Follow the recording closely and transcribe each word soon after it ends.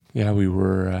Yeah, we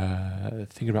were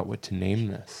thinking about what to name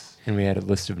this, and we had a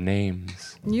list of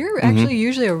names. You're actually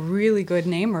usually a really good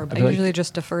namer, but I like- usually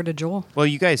just defer to Joel. Well,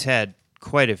 you guys had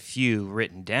quite a few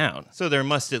written down, so there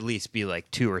must at least be like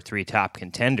 2 or 3 top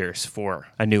contenders for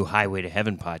a new Highway to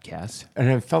Heaven podcast.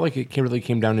 And I felt like it really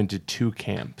came down into 2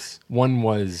 camps. One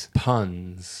was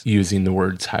puns using the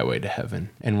words highway to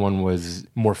heaven, and one was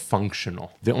more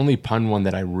functional. The only pun one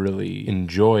that I really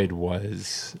enjoyed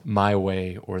was my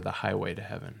way or the highway to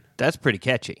heaven. That's pretty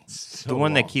catchy. The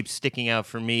one that keeps sticking out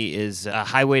for me is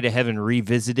Highway to Heaven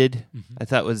Revisited. I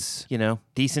thought was,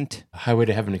 decent. Highway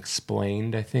to Heaven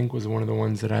Explained, I think, was one of the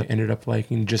ones that I ended up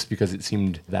liking, just because it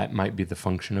seemed that might be the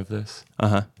function of this.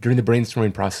 During the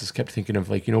brainstorming process, kept thinking of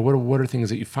what are things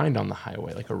that you find on the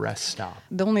highway, like a rest stop?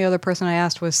 The only other person I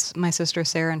asked was my sister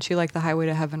Sarah, and she liked the Highway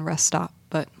to Heaven rest stop,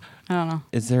 but I don't know.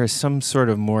 Is there some sort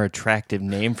of more attractive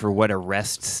name for what a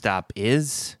rest stop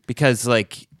is? Because,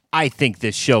 I think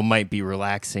this show might be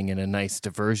relaxing and a nice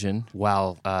diversion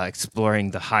while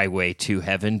exploring the highway to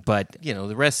heaven. But,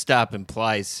 the rest stop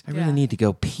implies I really need to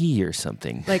go pee or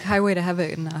something. Like Highway to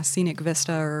Heaven, Scenic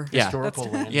Vista, or Historical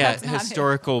land. Yeah, That's not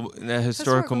it.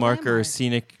 historical marker, landmark.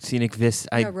 scenic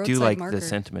vista. I do roadside like marker. the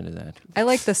sentiment of that. I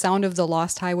like the sound of the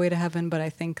Lost Highway to Heaven, but I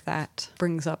think that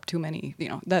brings up too many,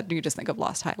 that you just think of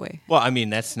Lost Highway. Well, I mean,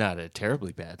 that's not a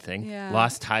terribly bad thing. Yeah.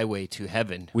 Lost Highway to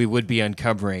Heaven. We would be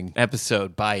uncovering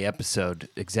episode by episode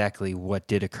exactly what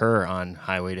did occur on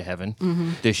Highway to Heaven.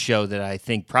 This show that I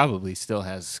think probably still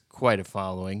has quite a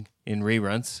following in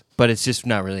reruns, but it's just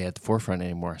not really at the forefront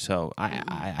anymore. So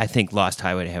I think Lost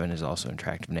Highway to Heaven is also an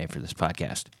attractive name for this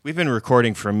podcast. We've been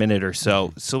recording for a minute or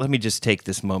so let me just take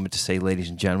this moment to say, ladies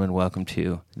and gentlemen, welcome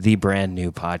to the brand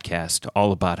new podcast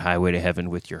all about Highway to Heaven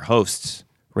with your hosts,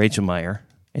 Rachel Meyer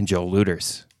and Joel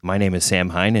Luders. My name is Sam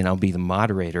Hine, and I'll be the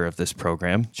moderator of this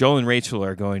program. Joel and Rachel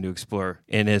are going to explore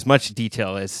in as much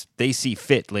detail as they see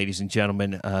fit, ladies and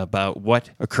gentlemen, about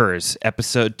what occurs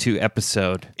episode to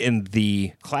episode in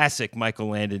the classic Michael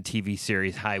Landon TV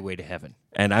series Highway to Heaven.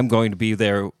 And I'm going to be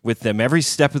there with them every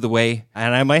step of the way.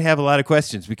 And I might have a lot of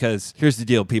questions because here's the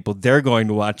deal, people. They're going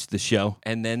to watch the show,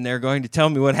 and then they're going to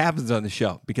tell me what happens on the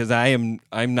show because I'm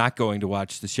not going to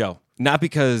watch the show. Not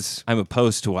because I'm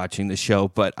opposed to watching the show,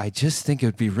 but I just think it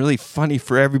would be really funny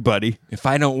for everybody if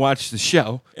I don't watch the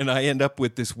show and I end up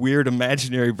with this weird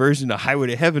imaginary version of Highway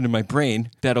to Heaven in my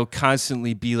brain that'll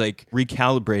constantly be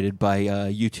recalibrated by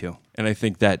you two. And I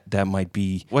think that might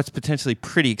be what's potentially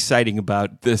pretty exciting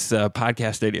about this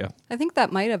podcast idea. I think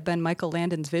that might have been Michael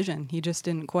Landon's vision. He just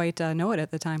didn't quite know it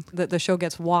at the time. That the show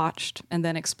gets watched and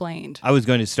then explained. I was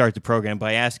going to start the program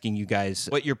by asking you guys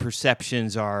what your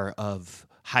perceptions are of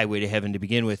Highway to Heaven to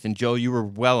begin with. And Joe, you were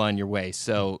well on your way,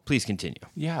 so please continue.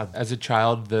 Yeah, as a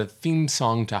child, the theme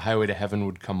song to Highway to Heaven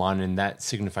would come on, and that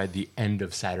signified the end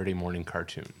of Saturday morning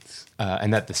cartoons.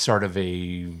 And at the start of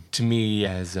to me,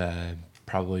 as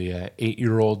probably an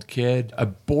 8-year-old kid, a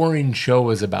boring show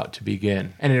was about to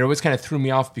begin. And it always kind of threw me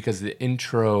off because the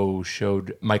intro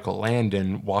showed Michael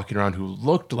Landon walking around who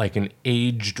looked like an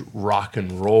aged rock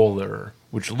and roller,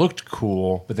 which looked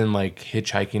cool, but then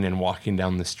hitchhiking and walking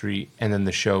down the street. And then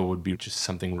the show would be just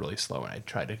something really slow. And I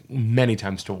tried many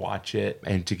times to watch it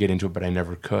and to get into it, but I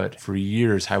never could. For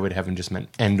years, Highway to Heaven just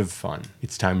meant end of fun.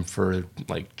 It's time for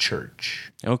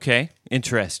church. Okay,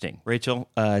 interesting. Rachel,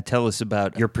 tell us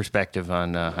about your perspective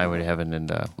on Highway to Heaven and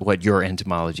what your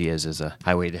entomology is as a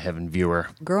Highway to Heaven viewer.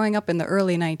 Growing up in the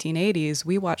early 1980s,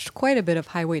 we watched quite a bit of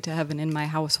Highway to Heaven in my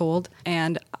household,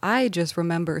 and I just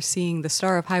remember seeing the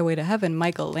star of Highway to Heaven,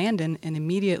 Michael Landon, and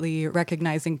immediately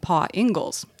recognizing Pa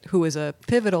Ingalls, who was a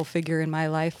pivotal figure in my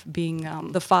life,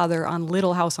 being the father on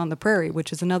Little House on the Prairie,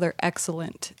 which is another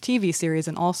excellent TV series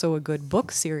and also a good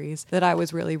book series that I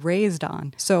was really raised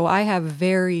on. So I have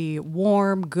very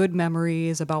warm, good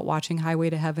memories about watching Highway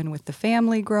to Heaven with the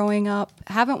family growing up.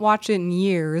 Haven't watched it in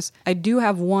years. I do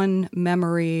have one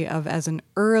memory of, as an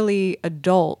early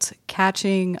adult,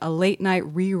 catching a late night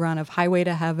rerun of Highway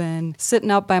to Heaven,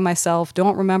 sitting up by myself,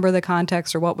 don't remember the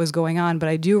context or what was going on, but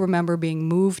I do remember being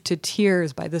moved to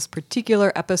tears by this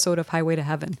particular episode of Highway to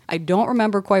Heaven. I don't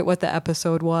remember quite what the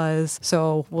episode was,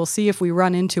 so we'll see if we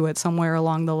run into it somewhere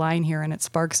along the line here and it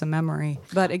sparks a memory.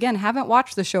 But again, haven't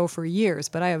watched the show for years,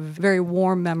 but I have very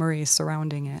warm memories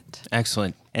surrounding it.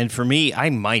 Excellent. And for me, I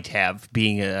might have,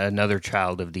 being another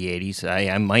child of the 80s,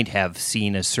 I might have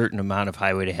seen a certain amount of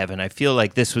Highway to Heaven. I feel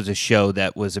like this was a show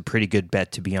that was a pretty good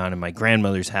bet to be on in my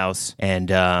grandmother's house.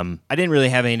 And I didn't really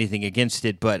have anything against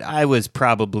it, but I was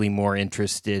probably more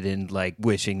interested in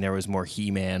wishing there was more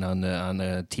He-Man on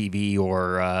the TV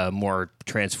or more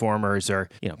Transformers or,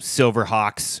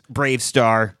 Silverhawks, Brave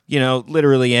Star,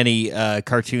 literally any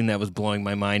cartoon that was blowing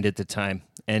my mind at the time.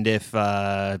 And if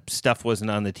stuff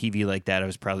wasn't on the TV like that, I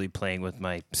was probably playing with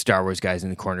my Star Wars guys in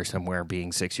the corner somewhere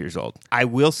being 6 years old. I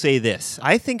will say this.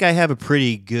 I think I have a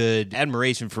pretty good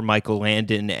admiration for Michael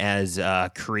Landon as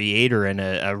a creator and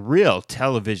a real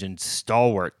television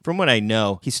stalwart. From what I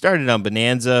know, he started on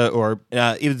Bonanza, or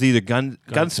it was either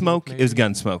Gunsmoke. It was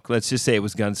Gunsmoke. Let's just say it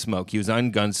was Gunsmoke. He was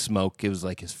on Gunsmoke. It was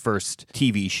like his first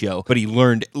TV show, but he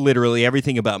learned literally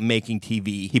everything about making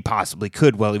TV he possibly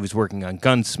could while he was working on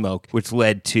Gunsmoke, which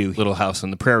led to Little House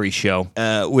on the Prairie show,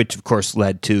 which of course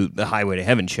led to the Highway to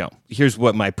Heaven show. Here's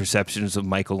what my perceptions of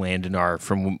Michael Landon are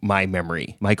from my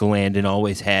memory. Michael Landon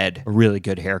always had a really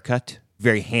good haircut.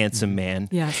 Very handsome man.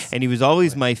 Yes. And he was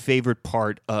always my favorite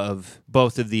part of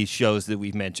both of these shows that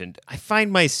we've mentioned. I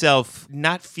find myself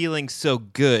not feeling so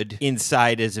good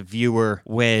inside as a viewer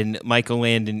when Michael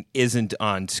Landon isn't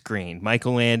on screen.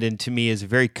 Michael Landon, to me, is a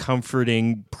very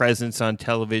comforting presence on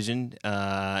television,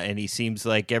 and he seems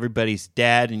like everybody's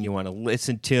dad, and you want to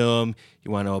listen to him,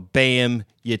 you want to obey him,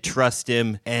 you trust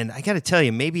him. And I got to tell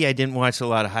you, maybe I didn't watch a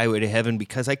lot of Highway to Heaven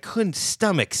because I couldn't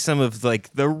stomach some of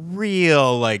like the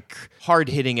real like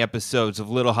hard-hitting episodes of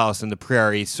Little House on the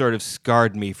Prairie. Sort of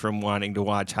scarred me from wanting to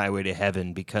watch Highway to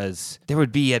Heaven because there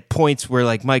would be at points where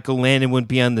like Michael Landon would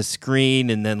be on the screen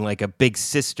and then like a big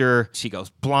sister, she goes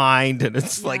blind and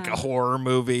it's like a horror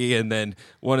movie, and then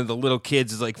one of the little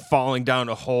kids is like falling down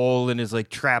a hole and is like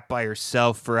trapped by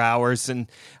herself for hours. And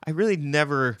I really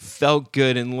never felt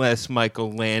good unless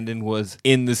Michael Landon was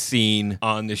in the scene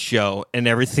on the show, and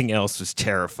everything else was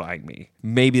terrifying me.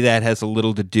 Maybe that has a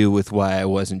little to do with why I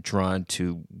wasn't drawn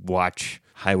to watch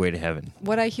Highway to Heaven.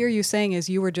 What I hear you saying is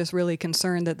you were just really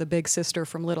concerned that the big sister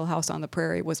from Little House on the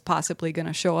Prairie was possibly going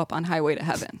to show up on Highway to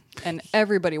Heaven, and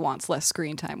everybody wants less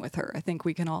screen time with her. I think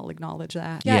we can all acknowledge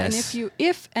that. Yeah, yes. And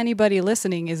if anybody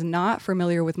listening is not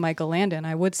familiar with Michael Landon,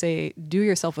 I would say do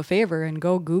yourself a favor and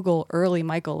go Google early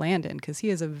Michael Landon, because he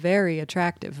is a very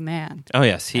attractive man. Oh,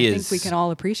 yes, he is. I think we can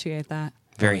all appreciate that.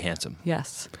 Very handsome.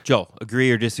 Yes. Joel,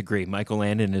 agree or disagree? Michael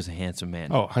Landon is a handsome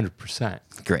man. Oh, 100%.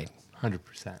 Great.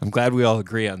 100%. I'm glad we all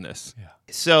agree on this. Yeah.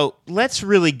 So let's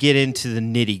really get into the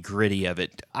nitty-gritty of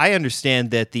it. I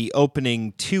understand that the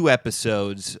opening 2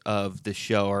 episodes of the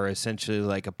show are essentially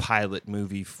like a pilot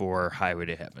movie for Highway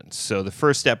to Heaven. So the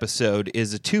first episode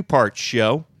is a 2-part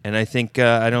show, and I think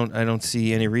I don't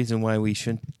see any reason why we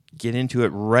shouldn't get into it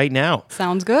right now.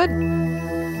 Sounds good.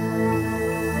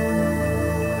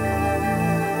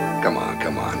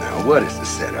 Come on now. What is the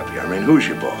setup here? I mean, who's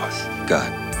your boss?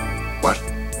 God. What?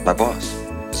 My boss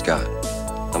is God.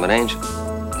 I'm an angel.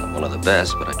 I'm one of the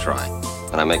best, but I try.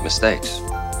 And I make mistakes.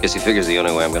 Guess he figures the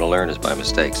only way I'm going to learn is by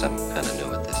mistakes. I'm kind of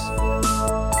new at this.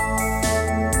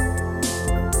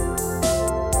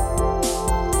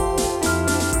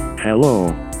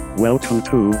 Hello. Welcome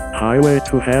to Highway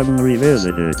to Heaven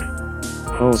Revisited.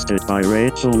 Hosted by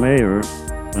Rachel Mayer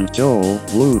and Joel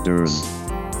Luders.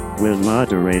 With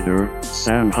moderator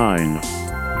Sam Hine.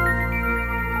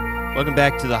 Welcome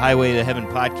back to the Highway to Heaven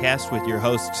podcast with your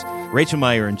hosts, Rachel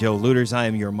Meyer and Joe Luders. I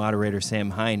am your moderator,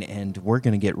 Sam Hine, and we're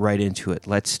going to get right into it.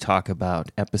 Let's talk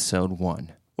about episode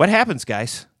 1. What happens,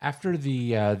 guys? After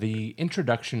the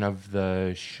introduction of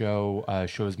the show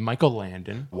shows Michael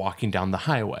Landon walking down the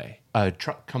highway. A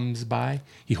truck comes by.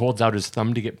 He holds out his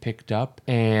thumb to get picked up,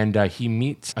 and he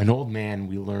meets an old man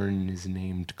we learn is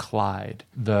named Clyde.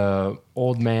 The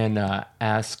old man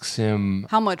asks him,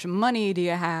 How much money do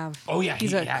you have? Oh, yeah.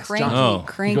 He's he a asks cranky, John.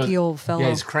 cranky He goes, old fellow. Yeah,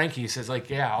 he's cranky. He says, like,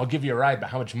 yeah, I'll give you a ride, but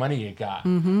how much money you got?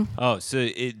 Mm-hmm. Oh, so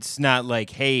it's not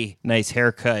like, hey, nice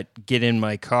haircut, get in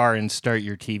my car and start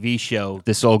your TV show.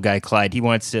 This old guy, Clyde, he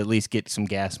wants to at least get some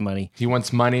gas money. He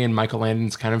wants money, and Michael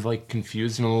Landon's kind of like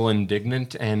confused and a little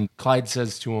indignant, and Clyde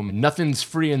says to him, nothing's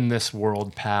free in this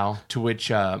world, pal. To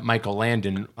which Michael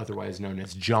Landon, otherwise known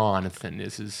as Jonathan,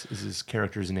 is his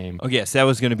character's name. Oh, yes, that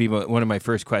was going to be one of my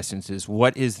first questions is,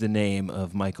 what is the name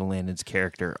of Michael Landon's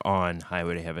character on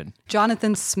Highway to Heaven?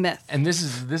 Jonathan Smith. And this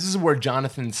is where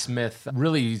Jonathan Smith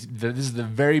really, this is the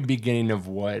very beginning of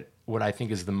what I think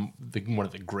is the one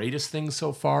of the greatest things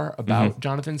so far about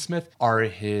Jonathan Smith are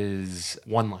his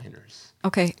one-liners.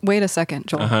 Okay, wait a second,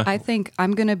 Joel. I think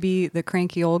I'm going to be the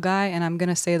cranky old guy, and I'm going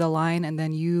to say the line, and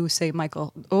then you say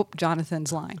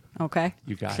Jonathan's line, okay?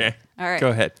 You got it. All right. Go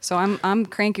ahead. So I'm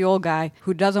cranky old guy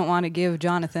who doesn't want to give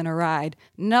Jonathan a ride.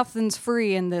 Nothing's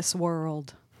free in this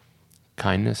world.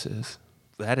 Kindness is.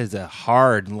 That is a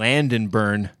hard Landon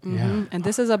burn. Yeah. And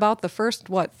this is about the first,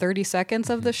 30 seconds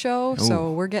of the show,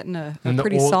 so we're getting a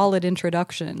pretty old- solid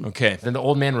introduction. Okay. Then the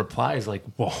old man replies like,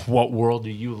 well, what world are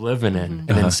you living in? And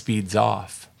then speeds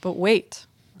off. But wait,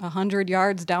 100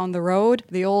 yards down the road,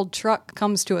 the old truck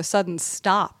comes to a sudden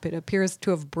stop. It appears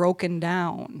to have broken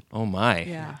down. Oh, my.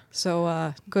 Yeah.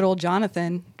 So good old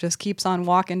Jonathan just keeps on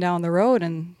walking down the road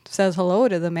and says hello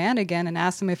to the man again and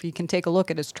asks him if he can take a look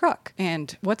at his truck.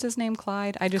 And what's his name,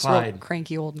 Clyde? I just Clyde. wrote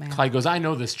cranky old man. Clyde goes, I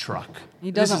know this truck.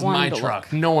 He doesn't this is want my him to truck.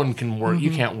 look. No one can work.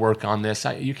 You can't work on this.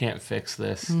 You can't fix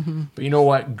this. But you know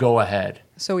what? Go ahead.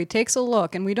 So he takes a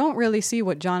look, and we don't really see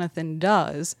what Jonathan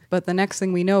does, but the next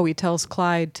thing we know, he tells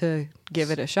Clyde to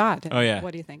give it a shot. Oh, yeah.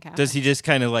 What do you think happens? Does he just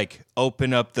kind of like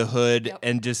open up the hood Yep.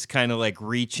 and just kind of like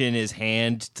reach in his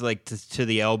hand to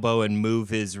the elbow and move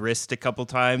his wrist a couple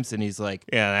times? And he's like,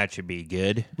 yeah, that should be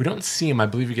good. We don't see him. I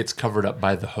believe he gets covered up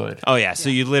by the hood. Oh, yeah. So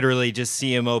you literally just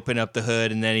see him open up the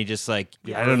hood and then he just like,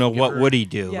 Yeah, I don't know, get what hurt. would he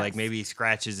do? Yes. Like maybe he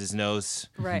scratches his nose.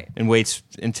 Right. And waits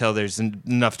until there's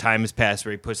enough time has passed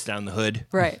where he puts down the hood.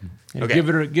 Right. And Okay.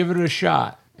 give it a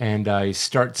shot. And he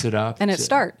starts it up. And it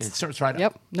starts. It starts right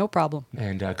Yep, up. no problem.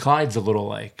 And Clyde's a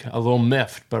little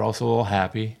miffed, but also a little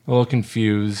happy, a little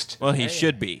confused. Well, he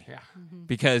should be.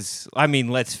 Because, I mean,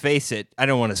 let's face it, I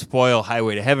don't want to spoil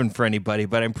Highway to Heaven for anybody,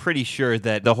 but I'm pretty sure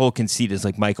that the whole conceit is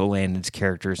like Michael Landon's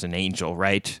character is an angel,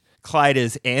 right? Clyde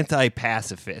is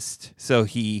anti-pacifist, so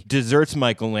he deserts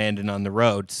Michael Landon on the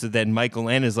road. So then Michael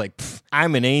Landon is like,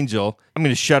 I'm an angel. I'm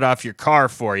going to shut off your car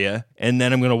for you, and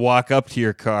then I'm going to walk up to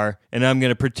your car, and I'm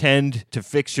going to pretend to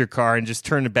fix your car and just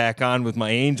turn it back on with my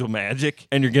angel magic,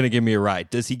 and you're going to give me a ride.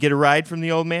 Does he get a ride from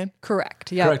the old man?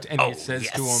 Correct. Yep. Correct. And Oh, he says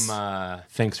to yes. him,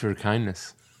 thanks for your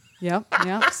kindness. Yep.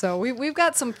 Yeah. So we've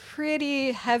got some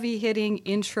pretty heavy hitting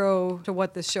intro to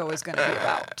what this show is going to be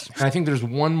about. And I think there's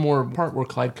one more part where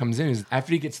Clyde comes in is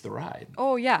after he gets the ride.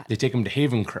 Oh, yeah. They take him to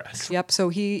Havencrest. Yep. So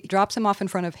he drops him off in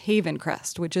front of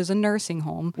Havencrest, which is a nursing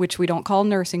home, which we don't call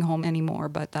nursing home anymore,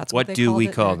 but that's what What they do called we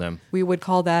it call there. them? We would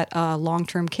call that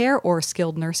long-term care or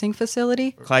skilled nursing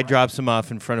facility. Clyde drops him off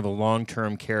in front of a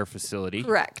long-term care facility.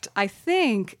 Correct. I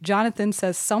think Jonathan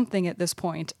says something at this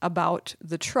point about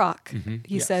the truck.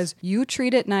 He yes. says, you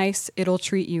treat it nice, it'll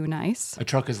treat you nice. A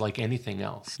truck is like anything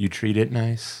else. You treat it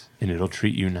nice, and it'll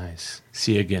treat you nice.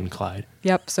 See you again, Clyde.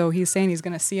 Yep. So he's saying he's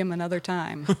going to see him another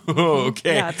time. Oh,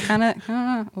 okay. Yeah, it's kind of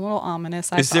a little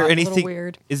ominous. Is there a anything? little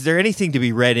weird? Is there anything to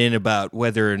be read in about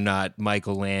whether or not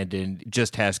Michael Landon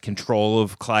just has control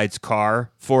of Clyde's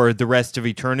car for the rest of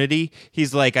eternity?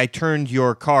 He's like, I turned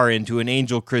your car into an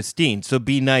Angel Christine, so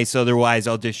be nice, otherwise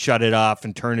I'll just shut it off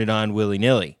and turn it on willy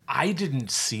nilly. I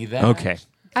didn't see that. Okay.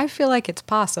 I feel like it's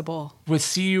possible. With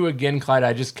See You Again, Clyde,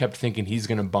 I just kept thinking he's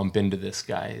going to bump into this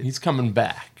guy. He's coming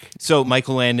back. So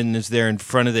Michael Landon is there in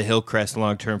front of the Hillcrest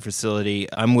long-term facility.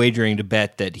 I'm wagering to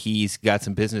bet that he's got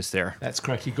some business there. That's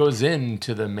correct. He goes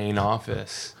into the main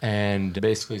office and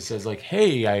basically says, like,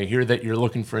 hey, I hear that you're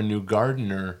looking for a new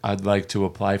gardener. I'd like to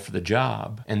apply for the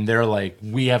job. And they're like,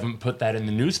 we haven't put that in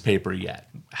the newspaper yet.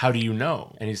 How do you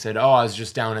know? And he said, oh, I was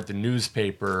just down at the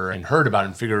newspaper and heard about it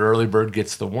and figured early bird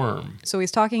gets the worm. So he's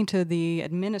talking to the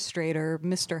administrator,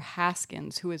 Mr.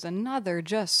 Haskins, who is another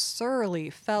just surly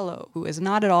fellow who is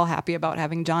not at all happy about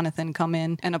having Jonathan come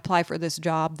in and apply for this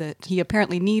job that he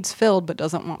apparently needs filled but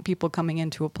doesn't want people coming in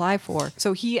to apply for.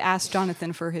 So he asked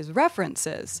Jonathan for his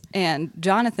references. And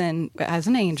Jonathan, as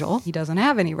an angel, he doesn't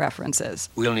have any references.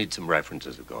 We'll need some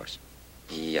references, of course.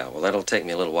 Yeah, well, that'll take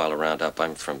me a little while to round up.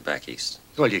 I'm from back east.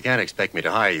 Well, you can't expect me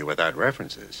to hire you without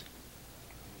references.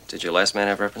 Did your last man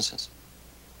have references?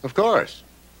 Of course.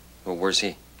 Well, where's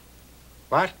he?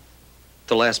 What?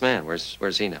 The last man. Where's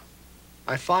he now?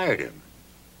 I fired him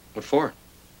What for?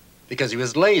 because he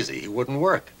was lazy. He wouldn't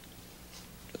work.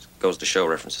 Just goes to show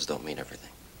references don't mean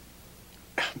everything.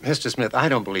 Mr. Smith, I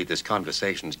don't believe this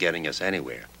conversation's getting us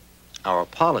anywhere. Our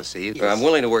policy is... I'm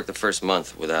willing to work the first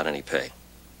month without any pay.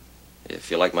 If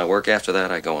you like my work after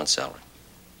that, I go on salary.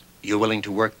 You're willing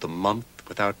to work the month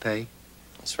without pay?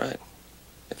 That's right.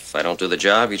 If I don't do the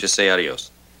job, you just say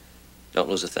adios. Don't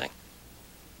lose a thing.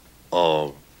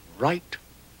 All right.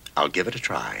 I'll give it a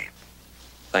try.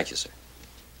 Thank you, sir.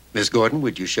 Miss Gordon,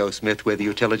 would you show Smith where the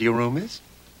utility room is?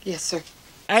 Yes, sir.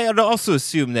 I would also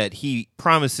assume that he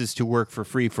promises to work for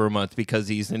free for a month because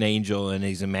he's an angel and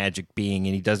he's a magic being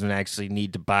and he doesn't actually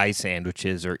need to buy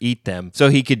sandwiches or eat them. So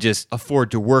he could just afford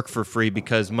to work for free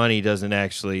because money doesn't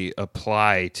actually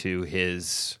apply to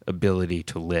his ability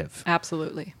to live.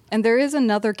 Absolutely. And there is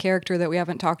another character that we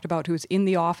haven't talked about who's in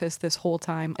the office this whole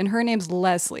time, and her name's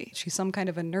Leslie. She's some kind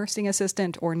of a nursing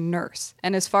assistant or nurse.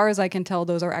 And as far as I can tell,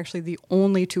 those are actually the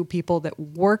only two people that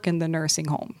work in the nursing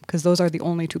home, because those are the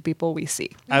only two people we see.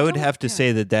 I would have to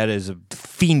say that that is a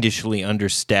fiendishly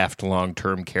understaffed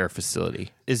long-term care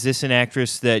facility. Is this an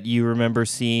actress that you remember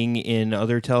seeing in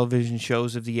other television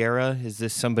shows of the era? Is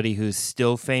this somebody who's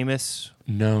still famous?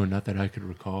 No, not that I could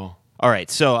recall. All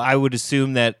right, so I would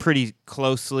assume that pretty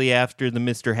closely after the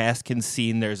Mr. Haskins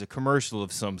scene, there's a commercial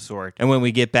of some sort. And when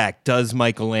we get back, does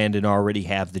Michael Landon already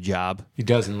have the job? He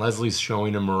does, and Leslie's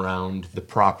showing him around the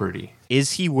property.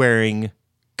 Is he wearing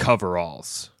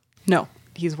coveralls? No.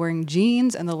 He's wearing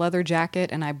jeans and the leather jacket,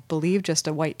 and I believe just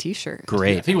a white T-shirt.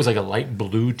 Great. I think it was like a light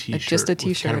blue T-shirt. Just a with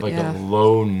T-shirt, kind of like yeah. a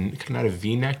low, not a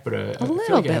V-neck, but I feel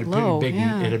little like it bit had a low, big,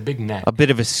 yeah. it had a big neck. A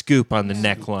bit of a scoop on the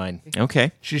neckline.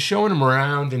 Okay. She's showing him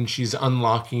around, and she's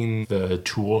unlocking the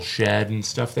tool shed and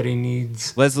stuff that he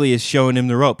needs. Leslie is showing him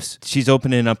the ropes. She's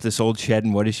opening up this old shed,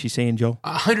 and what is she saying, Joel?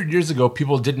 100 years ago,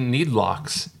 people didn't need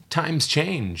locks. Times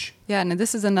change. Yeah, and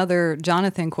this is another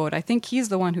Jonathan quote. I think he's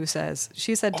the one who says,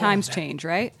 she said times change,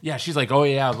 right? Yeah, she's like, oh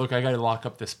yeah, look, I got to lock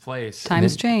up this place. Times And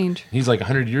then change. He's like,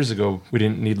 100 years ago, we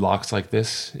didn't need locks like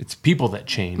this. It's people that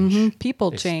change.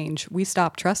 People change. We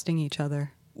stop trusting each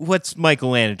other. What's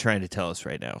Michael Landon trying to tell us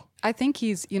right now? I think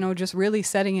he's, just really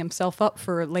setting himself up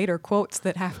for later quotes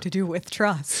that have to do with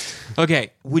trust.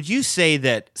 Okay, would you say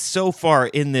that so far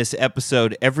in this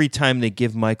episode, every time they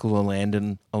give Michael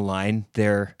Landon a line,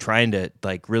 they're trying to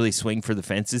really swing for the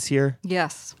fences here?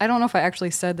 Yes. I don't know if I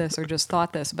actually said this or just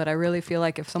thought this, but I really feel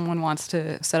like if someone wants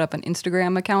to set up an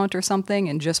Instagram account or something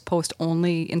and just post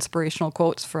only inspirational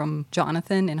quotes from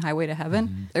Jonathan in Highway to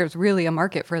Heaven, there's really a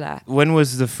market for that. When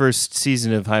was the first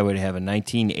season of Highway to Heaven?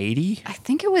 1980? I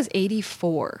think it was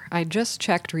 84. I just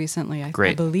checked recently. I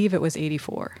Great. believe it was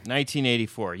 84.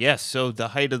 1984. Yes, so the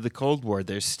height of the Cold War,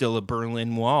 there's still a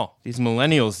Berlin Wall. These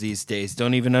millennials these days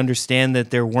don't even understand that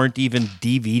there weren't even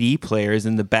DVD players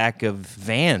in the back of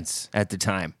vans at the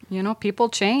time. People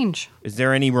change. Is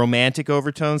there any romantic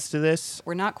overtones to this?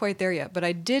 We're not quite there yet, but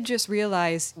I did just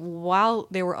realize while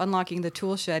they were unlocking the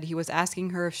tool shed, he was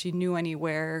asking her if she knew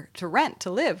anywhere to rent,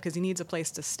 to live, because he needs a place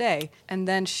to stay. And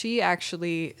then she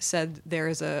actually said there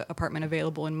is an apartment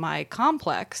available in my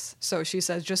complex. So she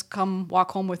says, just come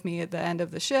walk home with me at the end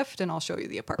of the shift and I'll show you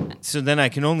the apartment. So then I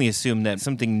can only assume that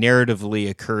something narratively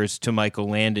occurs to Michael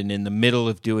Landon in the middle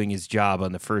of doing his job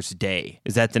on the first day.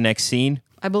 Is that the next scene?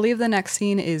 I believe the next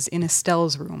scene is in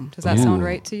Estelle's room. Does that sound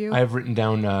right to you? I've written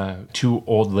down 2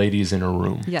 old ladies in a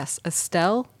room. Yes,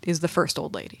 Estelle is the first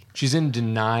old lady. She's in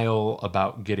denial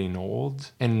about getting old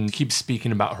and keeps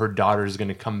speaking about her daughter's going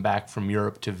to come back from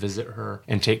Europe to visit her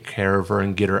and take care of her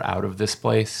and get her out of this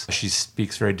place. She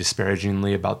speaks very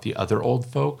disparagingly about the other old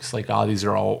folks, like, these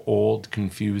are all old,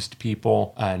 confused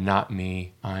people. Not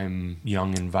me. I'm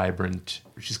young and vibrant.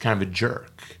 She's kind of a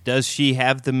jerk. Does she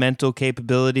have the mental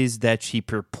capabilities that she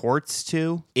purports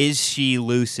to? Is she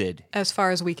lucid? As far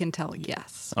as we can tell,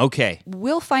 yes. Okay.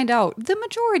 We'll find out. The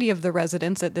majority of the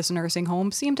residents at this nursing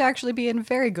home seem to actually be in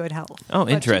very good health. Oh,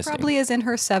 But interesting. she probably is in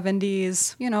her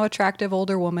 70s, attractive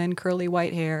older woman, curly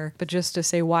white hair. But just to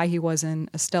say why he was in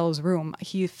Estelle's room,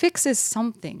 he fixes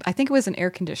something. I think it was an air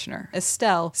conditioner.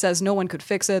 Estelle says no one could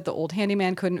fix it. The old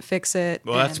handyman couldn't fix it.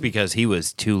 Well, that's and- because he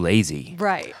was too lazy.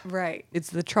 Right. It's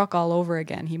the truck all over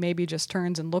again. He maybe just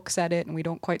turns and looks at it and we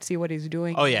don't quite see what he's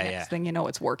doing. Oh, yeah, Next yeah. thing you know,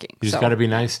 it's working. You just got to be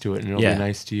nice to it and it'll Yeah. be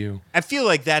nice to you. I feel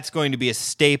like that's going to be a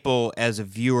staple as a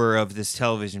viewer of this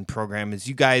television program is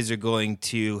you guys are going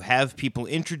to have people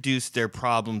introduce their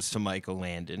problems to Michael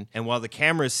Landon. And while the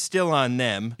camera's still on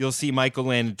them, you'll see Michael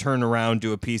Landon turn around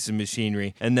to a piece of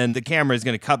machinery. And then the camera is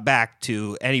going to cut back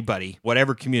to anybody,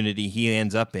 whatever community he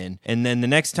ends up in. And then the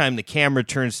next time the camera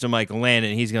turns to Michael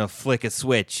Landon, he's going to flick a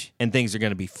switch and things are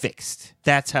going to be fixed.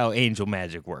 That's how angel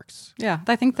magic works. Yeah,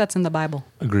 I think that's in the Bible.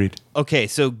 Agreed. Okay,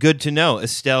 so good to know.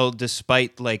 Estelle,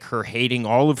 despite her hating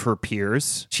all of her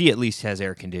peers, she at least has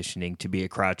air conditioning to be a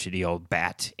crotchety old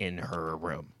bat in her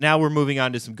room. Now we're moving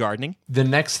on to some gardening. The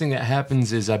next thing that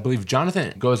happens is I believe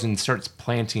Jonathan goes and starts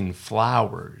planting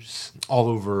flowers all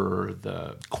over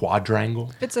the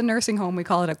quadrangle. If it's a nursing home, we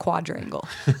call it a quadrangle.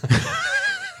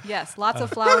 Yes, lots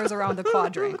of flowers around the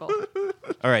quadrangle.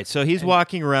 All right, so he's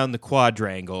walking around the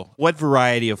quadrangle. What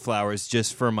variety of flowers,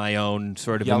 just for my own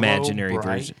sort of Yellow, imaginary bright.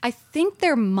 version? I think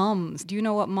they're mums. Do you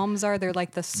know what mums are? They're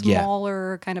like the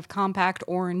smaller, kind of compact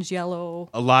orange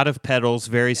yellow. A lot of petals,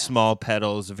 very small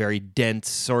petals, a very dense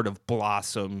sort of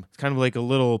blossom. It's kind of like a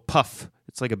little puff.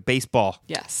 It's like a baseball.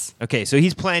 Yes. Okay, so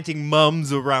he's planting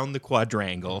mums around the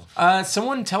quadrangle.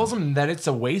 Someone tells him that it's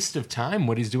a waste of time.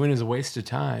 What he's doing is a waste of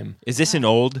time. Is this an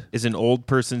old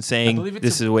person I saying believe it's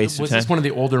this is a waste of Was time? this one of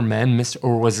the older men,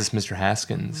 or was this Mr.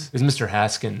 Haskins? It was Mr.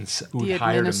 Haskins who The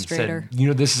hired him. administrator.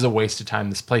 Said, this is a waste of time.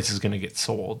 This place is going to get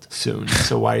sold soon.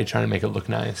 So why are you trying to make it look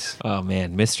nice? Oh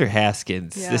man, Mr.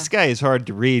 Haskins. Yeah. This guy is hard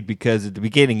to read because at the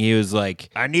beginning he was like,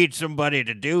 I need somebody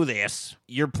to do this.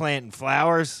 You're planting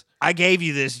flowers? I gave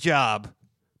you this job.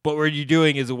 But what you're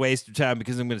doing is a waste of time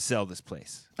because I'm going to sell this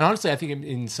place. And honestly, I think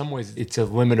in some ways it's a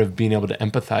limit of being able to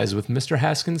empathize with Mr.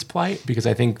 Haskins' plight, because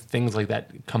I think things like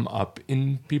that come up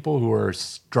in people who are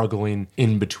struggling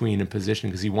in between a position,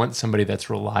 because you want somebody that's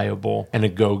reliable and a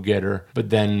go-getter. But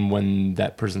then when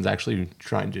that person's actually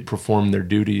trying to perform their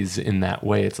duties in that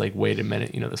way, it's like, wait a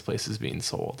minute, this place is being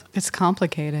sold. It's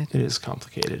complicated. It is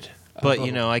complicated. But,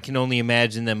 I can only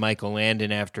imagine that Michael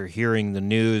Landon, after hearing the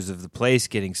news of the place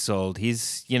getting sold,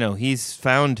 he's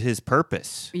found his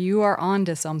purpose. You are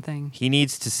onto something. He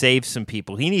needs to save some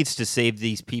people. He needs to save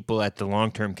these people at the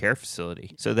long-term care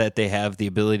facility so that they have the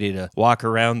ability to walk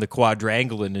around the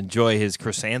quadrangle and enjoy his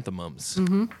chrysanthemums.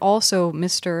 Mm-hmm. Also,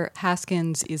 Mr.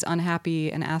 Haskins is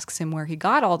unhappy and asks him where he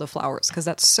got all the flowers, because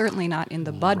that's certainly not in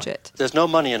the budget. There's no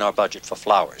money in our budget for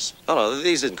flowers. Oh, no,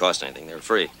 these didn't cost anything. They were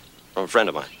free. From a friend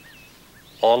of mine.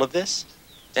 All of this?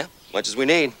 Yeah, much as we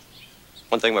need.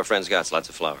 One thing my friend's got is lots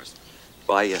of flowers.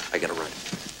 Well, I gotta run.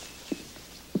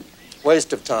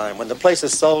 Waste of time. When the place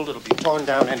is sold, it'll be torn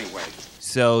down anyway.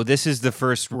 So this is the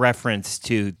first reference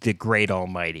to the great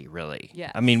almighty, really.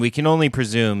 Yes. I mean, we can only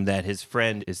presume that his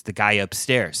friend is the guy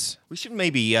upstairs. We should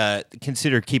maybe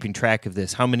consider keeping track of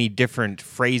this, how many different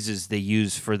phrases they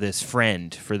use for this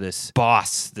friend, for this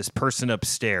boss, this person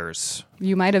upstairs.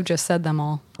 You might have just said them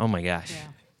all. Oh, my gosh. Yeah.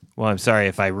 Well, I'm sorry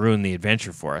if I ruined the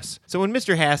adventure for us. So when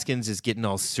Mr. Haskins is getting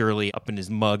all surly up in his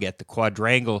mug at the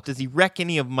quadrangle, does he wreck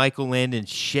any of Michael Landon's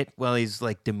shit while he's,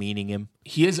 demeaning him?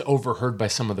 He is overheard by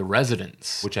some of the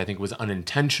residents, which I think was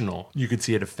unintentional. You could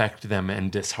see it affect them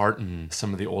and dishearten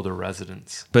some of the older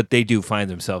residents. But they do find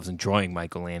themselves enjoying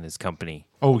Michael Landon's company.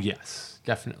 Oh, yes,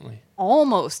 definitely.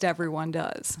 Almost everyone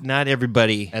does. Not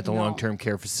everybody at the No. long-term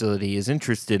care facility is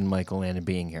interested in Michael Landon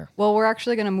being here. Well, we're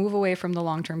actually going to move away from the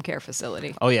long-term care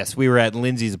facility. Oh, yes, we were at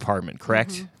Lindsay's apartment,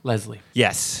 correct? Mm-hmm. Leslie.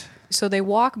 Yes. So they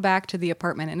walk back to the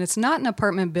apartment, and it's not an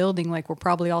apartment building like we're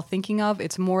probably all thinking of.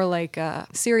 It's more like a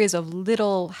series of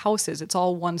little houses. It's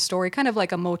all one story, kind of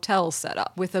like a motel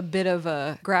setup with a bit of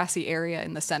a grassy area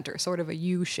in the center, sort of a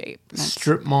U shape.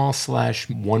 Strip mall /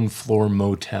 one-floor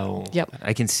motel. Yep.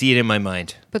 I can see it in my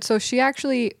mind. But so she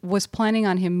actually was planning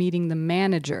on him meeting the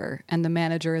manager, and the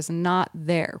manager is not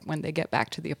there when they get back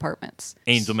to the apartments.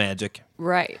 Angel magic.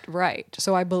 Right.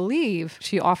 So I believe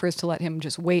she offers to let him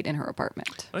just wait in her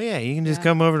apartment. Oh, yeah, you can just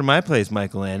come over to my place,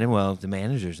 Michael Landon. Well, the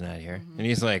manager's not here. And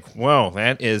he's like, whoa,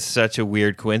 that is such a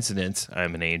weird coincidence.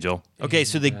 I'm an angel. Okay,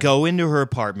 so they go into her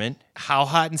apartment. How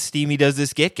hot and steamy does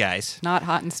this get, guys? Not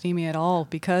hot and steamy at all,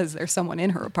 because there's someone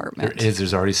in her apartment.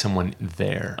 There's already someone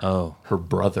there. Oh. Her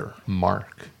brother,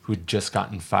 Mark, who'd just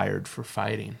gotten fired for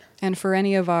fighting. And for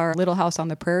any of our Little House on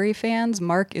the Prairie fans,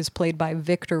 Mark is played by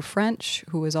Victor French,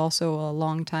 who is also a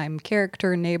longtime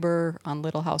character neighbor on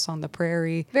Little House on the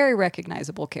Prairie. Very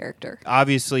recognizable character.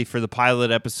 Obviously, for the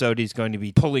pilot episode, he's going to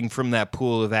be pulling from that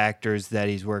pool of actors that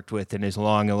he's worked with in his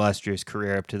long, illustrious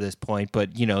career up to this point.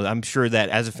 But, I'm sure that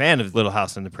as a fan of Little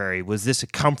House on the Prairie, was this a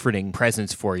comforting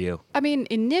presence for you? I mean,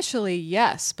 initially,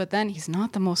 yes, but then he's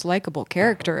not the most likable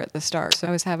character at the start, so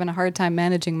I was having a hard time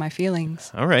managing my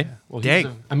feelings. All right. Well,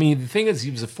 Dang. the thing is,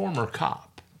 he was a former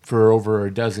cop for over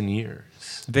a dozen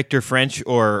years. Victor French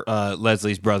or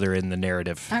Leslie's brother in the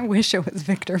narrative? I wish it was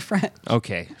Victor French.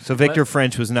 Okay, so Victor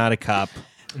French was not a cop.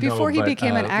 Before he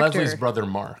became an actor. Leslie's brother,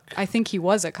 Mark. I think he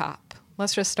was a cop.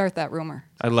 Let's just start that rumor.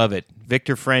 I love it.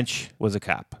 Victor French was a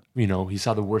cop. He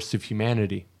saw the worst of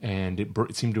humanity, and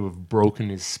it seemed to have broken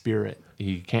his spirit.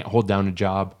 He can't hold down a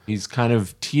job. He's kind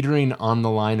of teetering on the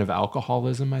line of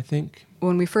alcoholism, I think.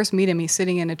 When we first meet him, he's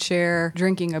sitting in a chair,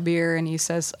 drinking a beer, and he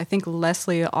says, I think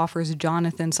Leslie offers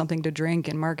Jonathan something to drink,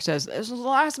 and Mark says, this is the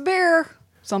last beer.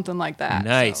 Something like that.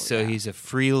 Nice. So he's a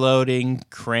freeloading,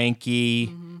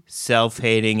 cranky,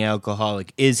 self-hating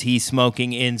alcoholic. Is he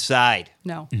smoking inside?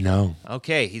 No.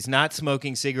 Okay, he's not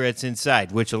smoking cigarettes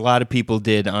inside, which a lot of people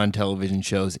did on television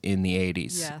shows in the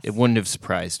 80s. Yes. It wouldn't have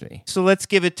surprised me. So let's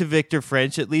give it to Victor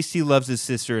French. At least he loves his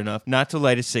sister enough not to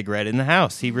light a cigarette in the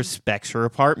house. He respects her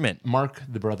apartment. Mark,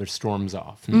 the brother, storms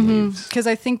off and leaves. Because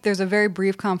I think there's a very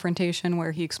brief confrontation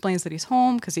where he explains that he's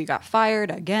home because he got fired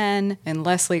again, and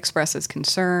Leslie expresses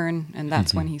concern, and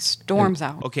that's when he storms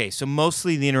out. Okay, so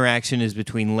mostly the interaction is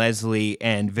between Leslie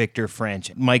and Victor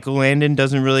French. Michael Landon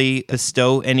doesn't really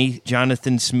bestow any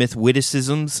Jonathan Smith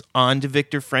witticisms onto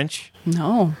Victor French.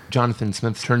 No. Jonathan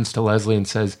Smith turns to Leslie and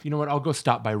says, you know what, I'll go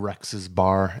stop by Rex's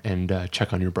bar and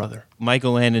check on your brother.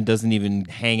 Michael Landon doesn't even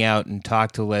hang out and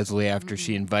talk to Leslie after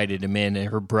she invited him in and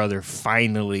her brother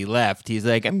finally left. He's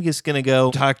like, I'm just going to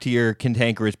go talk to your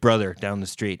cantankerous brother down the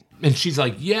street. And she's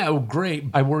like, yeah, oh, great.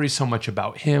 I worry so much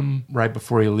about him. Right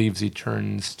before he leaves, he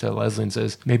turns to Leslie and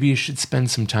says, maybe you should spend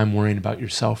some time worrying about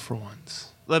yourself for once.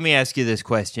 Let me ask you this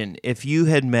question. If you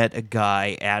had met a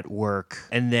guy at work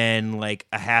and then like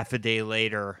a half a day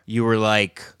later, you were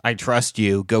like, I trust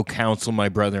you, go counsel my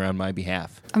brother on my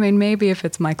behalf. I mean, maybe if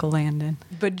it's Michael Landon.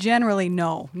 But generally,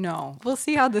 no. We'll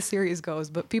see how the series goes,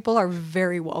 but people are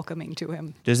very welcoming to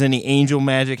him. Does any angel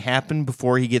magic happen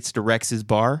before he gets to Rex's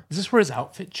bar? Is this where his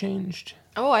outfit changed?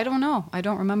 Oh, I don't know. I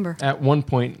don't remember. At one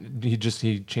point, he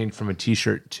changed from a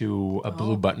T-shirt to a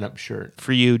blue button-up shirt.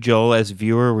 For you, Joel, as a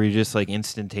viewer, were you just like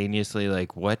instantaneously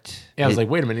like, what? Yeah, I was like,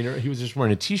 wait a minute. He was just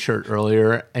wearing a T-shirt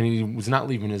earlier, and he was not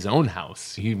leaving his own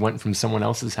house. He went from someone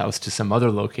else's house to some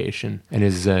other location, and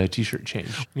his T-shirt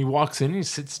changed. And he walks in, he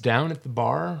sits down at the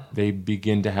bar. They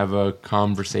begin to have a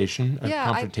conversation,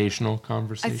 confrontational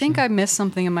conversation. I think I missed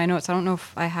something in my notes. I don't know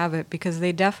if I have it, because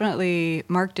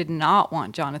Mark did not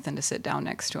want Jonathan to sit down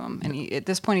next to him. And at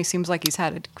this point, he seems like he's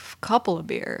had a couple of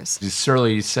beers.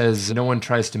 Surly says, no one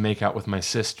tries to make out with my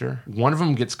sister. One of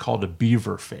them gets called a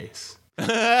beaver face.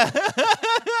 I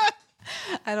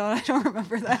don't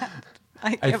remember that.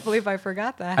 I can't believe I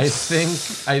forgot that. I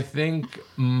think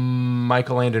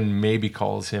Michael Landon maybe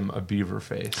calls him a beaver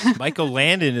face. Michael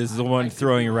Landon is the one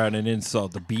throwing around an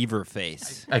insult, the beaver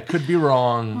face. I could be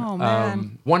wrong. Oh,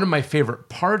 man. One of my favorite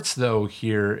parts, though,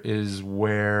 here is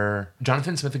where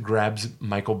Jonathan Smith grabs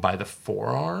Michael by the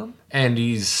forearm, and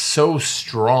he's so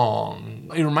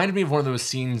strong. It reminded me of one of those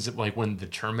scenes like when the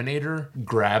Terminator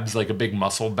grabs like a big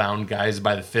muscle-bound guys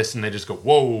by the fist, and they just go,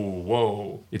 whoa,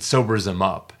 whoa. It sobers him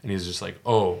up, and he's just like,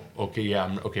 oh, okay,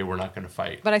 yeah, okay, we're not going to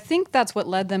fight. But I think that's what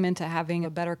led them into having a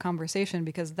better conversation,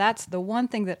 because that's the one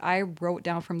thing that I wrote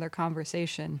down from their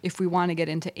conversation. If we want to get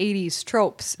into 80s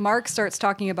tropes, Mark starts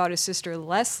talking about his sister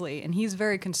Leslie, and he's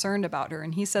very concerned about her.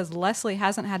 And he says Leslie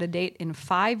hasn't had a date in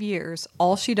 5 years.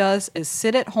 All she does is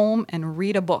sit at home and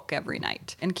read a book every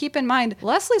night. And keep in mind,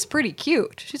 Leslie's pretty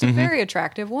cute. She's a very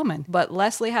attractive woman. But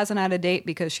Leslie hasn't had a date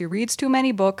because she reads too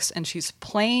many books, and she's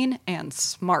plain and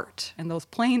smart. And those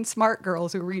plain smart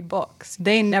girls who read books,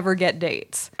 they never get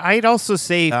dates. I'd also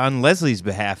say on Leslie's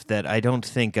behalf that I don't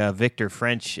think Victor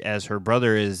French as her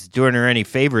brother is doing her any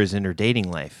favors in her dating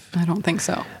life. I don't think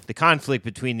so. The conflict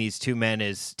between these two men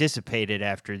is dissipated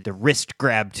after the wrist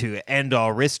grab to end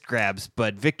all wrist grabs,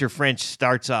 but Victor French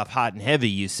starts off hot and heavy,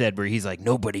 you said, where he's like,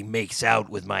 nobody makes out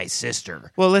with my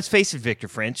sister. Well, let's face it, Victor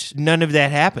French, none of that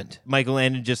happened. Michael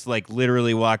Landon just like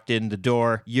literally walked in the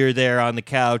door. You're there on the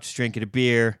couch drinking a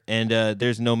beer, and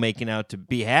there's no making out to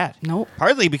be had. Nope.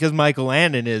 Partly because Michael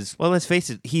Landon is, well, let's face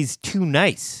it, he's too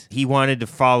nice. He wanted to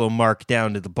follow Mark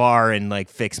down to the bar and like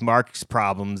fix Mark's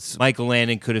problems. Michael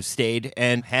Landon could have stayed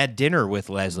and had dinner with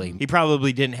Leslie. He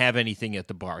probably didn't have anything at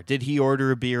the bar. Did he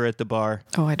order a beer at the bar?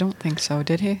 Oh, I don't think so.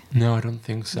 Did he? No, I don't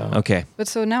think so. Okay. But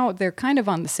so now they're kind of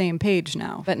on the same page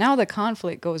now. But now the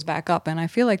conflict goes back up, and I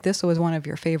feel like this was one of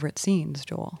your favorite scenes,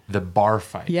 Joel. The bar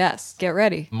fight. Yes. Get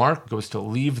ready. Mark goes to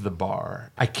leave the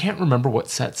bar. I can't remember what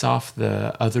sets off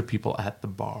the other people at the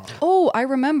bar. Oh, I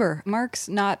remember. Mark's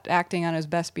not acting on his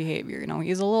best behavior. You know,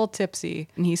 he's a little tipsy,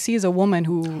 and he sees a woman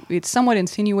who it's somewhat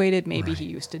insinuated maybe he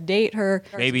used to date her.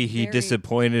 Maybe he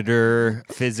disappointed her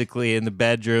physically in the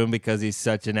bedroom because he's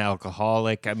such an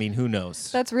alcoholic. I mean, who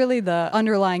knows? That's really the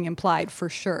underlying implied for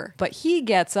sure. But he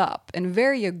gets up and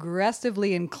very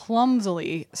aggressively and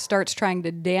clumsily starts trying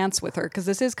to dance with her, because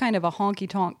this is kind of a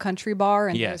honky-tonk country bar,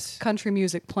 and there's country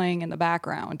music playing in the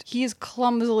background. He's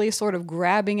clumsily sort of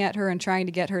grabbing at her and trying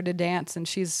to get her to dance, and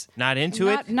she's not into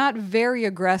it? Not very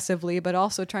aggressively, but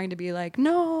also trying to be like,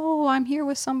 no, I'm here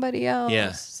with somebody else.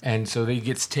 Yes. And so he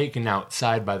gets taken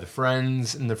outside by the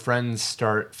friends, and the friends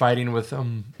start fighting with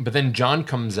him. But then John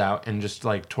comes out and just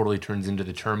like totally turns into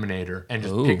the Terminator and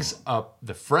just picks up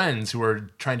the friends who are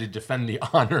trying to defend the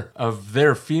honor of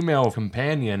their female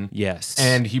companion. Yes.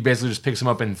 And he basically just picks them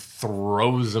up and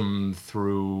throws them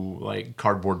through like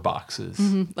cardboard boxes.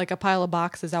 Mm-hmm. Like a pile of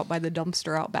boxes out by the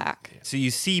dumpster out back. So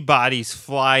you see bodies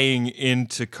flying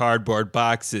into cardboard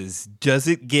boxes. Does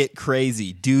it get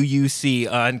crazy? Do you see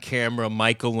on camera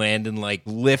Michael Landon like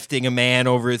lifting a man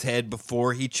over his head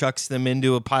before he chucks them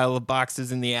into a pile of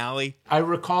boxes in the alley? I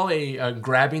recall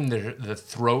grabbing the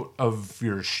throat of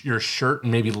your shirt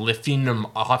and maybe lifting them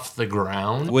off the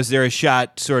ground. Was there a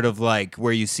shot sort of like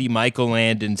where you see Michael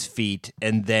Landon's feet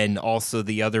and then also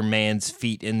the other man's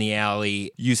feet in the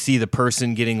alley? You see the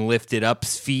person getting lifted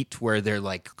up's feet where they're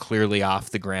like clearly off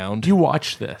the ground. You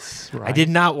watched this, right? I did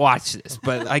not watch this,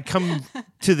 but I come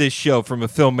to this show from a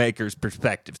filmmaker's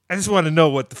perspective. I just want to know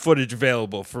what the footage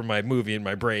available for my movie in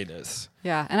my brain is.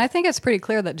 Yeah, and I think it's pretty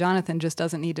clear that Jonathan just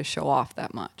doesn't need to show off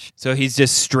that much. So he's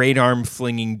just straight arm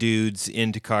flinging dudes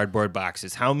into cardboard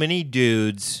boxes. How many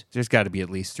dudes? There's got to be at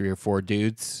least 3 or 4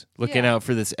 dudes looking out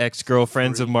for this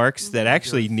ex-girlfriends of Mark's that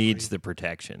actually needs the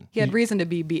protection. He had reason to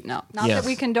be beaten up. Not Yes. that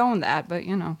we condone that, but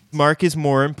you know. Mark is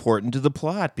more important to the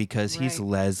plot because he's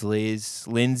Right.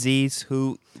 Lindsay's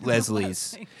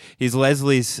He's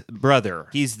Leslie's brother.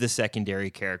 He's the secondary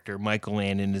character. Michael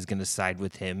Landon is going to side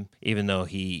with him, even though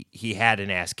he had an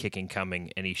ass kicking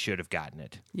coming and he should have gotten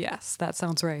it. Yes, that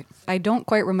sounds right. I don't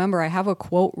quite remember. I have a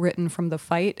quote written from the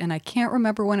fight, and I can't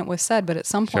remember when it was said, but at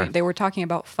some point they were talking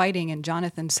about fighting, and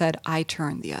Jonathan said, "I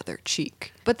turned the other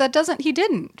cheek." But he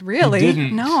didn't, really. He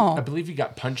didn't. No. I believe he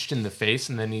got punched in the face,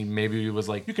 and then he maybe was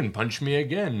like, "You can punch me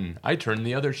again." I turned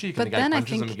the other cheek, But and the guy then I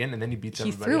punches him think again, and then he beats He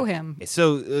everybody threw up. him.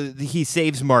 So he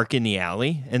saves Mark in the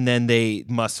alley, and then they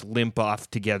must limp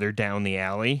off together down the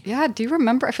alley. Yeah, do you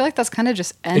remember? I feel like that's kind of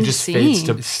just It end just scene. fades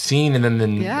to scene, and then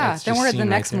Yeah, that's then just we're at the scene right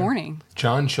next there. morning.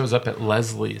 John shows up at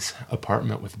Leslie's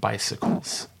apartment with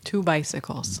bicycles. 2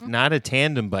 bicycles. Not a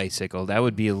tandem bicycle. That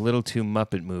would be a little too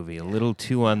Muppet movie, a little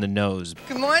too on the nose.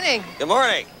 Good morning. Good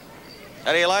morning.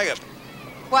 How do you like them?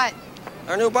 What?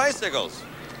 Our new bicycles.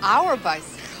 Our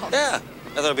bicycle? Yeah.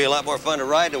 I thought it'd be a lot more fun to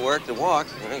ride to work than walk.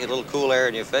 You know, get a little cool air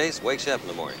in your face, wakes you up in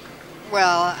the morning.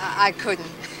 Well, I couldn't.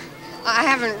 I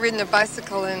haven't ridden a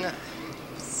bicycle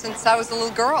since I was a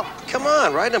little girl. Come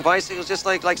on, riding a bicycle is just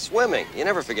like swimming. You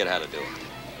never forget how to do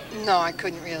it. No, I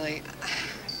couldn't really.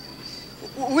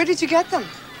 Where did you get them?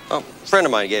 Oh, a friend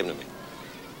of mine gave them to me.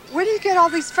 Where do you get all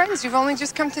these friends? You've only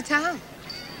just come to town.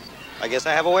 I guess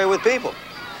I have a way with people.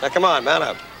 Now, come on, man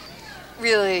up.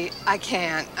 Really, I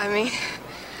can't. I mean,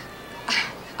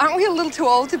 aren't we a little too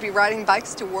old to be riding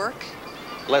bikes to work?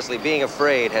 Leslie, being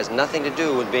afraid has nothing to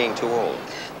do with being too old.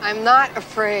 I'm not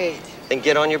afraid. Then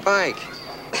get on your bike.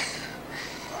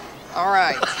 All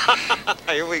right.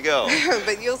 Here we go.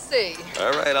 But you'll see.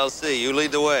 All right, I'll see. You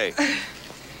lead the way.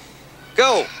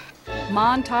 Go!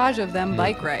 Montage of them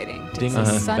bike riding. It's Ding a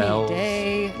and sunny bells.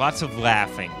 day. Lots of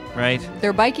laughing, right?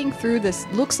 They're biking through this,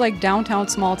 looks like downtown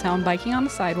small town, biking on the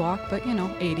sidewalk, but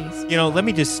 80s. You know, let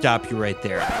me just stop you right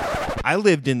there. I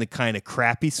lived in the kind of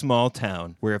crappy small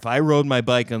town where if I rode my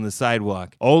bike on the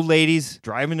sidewalk, old ladies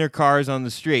driving their cars on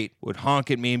the street would honk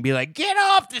at me and be like, "Get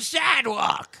off the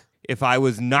sidewalk!" If I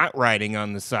was not riding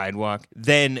on the sidewalk,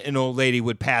 then an old lady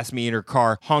would pass me in her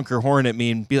car, honk her horn at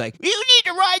me, and be like, "You need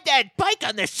to ride that bike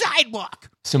on the sidewalk!"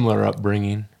 Similar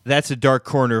upbringing. That's a dark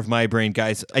corner of my brain,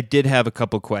 guys. I did have a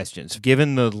couple questions.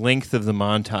 Given the length of the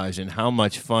montage and how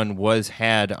much fun was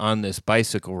had on this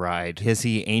bicycle ride, has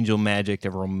he angel magicked a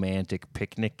romantic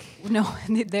picnic? No,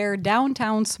 they're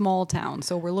downtown small town,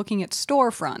 so we're looking at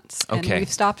storefronts. And Okay.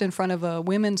 we've stopped in front of a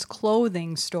women's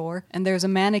clothing store, and there's a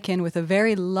mannequin with a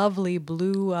very lovely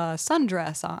blue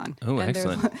sundress on. Oh, And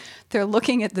excellent. They're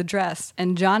looking at the dress,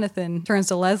 and Jonathan turns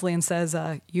to Leslie and says,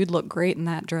 "You'd look great in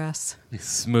that dress."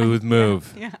 Smooth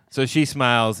move. Yeah. So she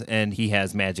smiles, and he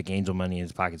has magic angel money in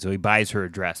his pocket, so he buys her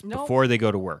a dress Nope. before they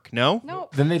go to work. No? No.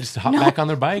 Then they just hop back on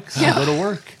their bikes and go to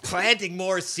work. Planting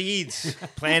more seeds.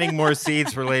 Planting more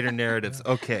seeds for later narratives.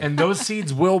 Okay. And those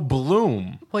seeds will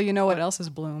bloom. Well, you know what else has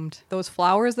bloomed? Those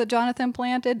flowers that Jonathan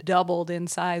planted doubled in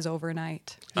size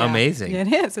overnight. Yeah. Amazing.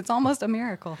 It is. It's almost a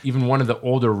miracle. Even one of the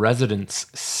older residents,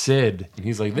 Sid, and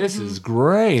he's like, "This is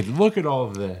great. Look at all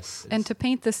of this." And to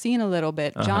paint the scene a little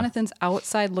bit, Jonathan's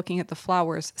outside looking at the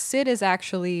flowers. Sid is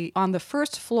actually on the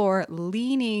first floor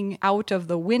leaning out of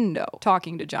the window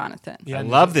talking to Jonathan. I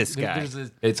love this guy.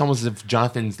 It's almost as if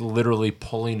Jonathan's literally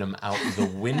pulling him out the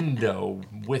window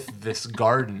with this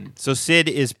garden. So Sid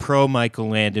is pro Michael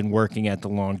Landon working at the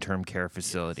long-term care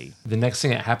facility. The next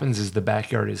thing that happens is the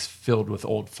backyard is filled with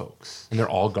old folks, and they're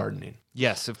all gardening.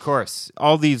 Yes, of course.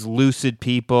 All these lucid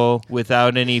people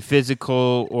without any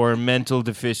physical or mental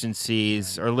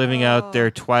deficiencies are living out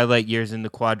their twilight years in the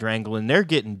quadrangle, and they're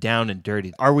getting down and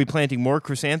dirty. Are we planting more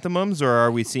chrysanthemums, or are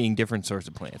we seeing different sorts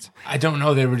of plants? I don't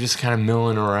know. They were just kind of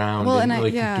milling around. Well, Didn't and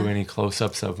really yeah. do any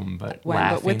close-ups of them, but But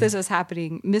laughing. with this is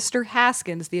happening, Mr.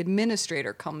 Haskins, the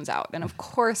administrator, comes out. And of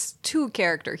course, to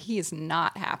character, he is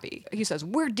not happy. He says,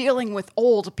 "We're dealing with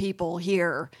old people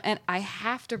here." And I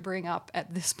have to bring up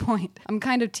at this point, I'm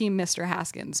kind of team Mr.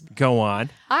 Haskins. Go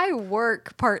on. I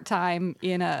work part-time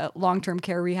in a long-term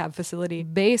care rehab facility.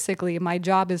 Basically, my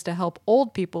job is to help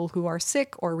old people who are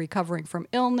sick or recovering from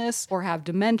illness or have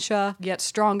dementia get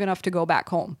strong enough to go back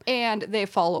home. And they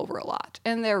fall over a lot,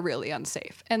 and they're really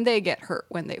unsafe, and they get hurt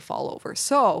when they fall over.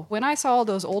 So when I saw all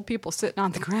those old people sitting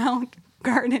on the ground,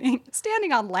 gardening,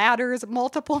 standing on ladders.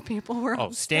 Multiple people were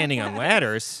Standing on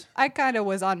ladders. I kind of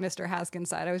was on Mr. Haskins'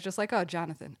 side. I was just like, oh,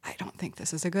 Jonathan, I don't think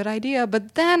this is a good idea.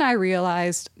 But then I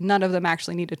realized none of them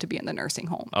actually needed to be in the nursing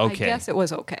home. Okay. I guess it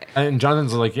was okay. And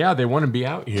Jonathan's like, yeah, they want to be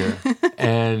out here.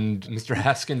 And Mr.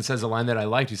 Haskins says a line that I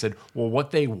liked. He said, well,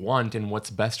 what they want and what's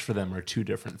best for them are two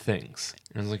different things.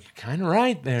 And I was like, you're kind of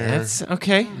right there. That's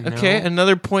okay. Okay,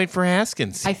 another point for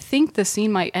Haskins. I think the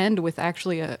scene might end with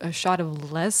actually a shot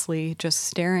of Leslie just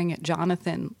staring at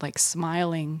Jonathan, like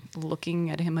smiling, looking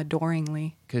at him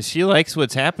adoringly. Because she likes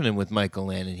what's happening with Michael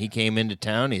Landon. He came into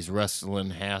town. He's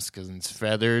rustling Haskins'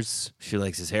 feathers. She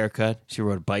likes his haircut. She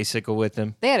rode a bicycle with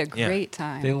him. They had a great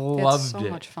time. They had loved so it.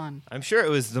 much fun. I'm sure it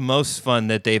was the most fun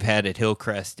that they've had at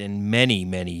Hillcrest in many,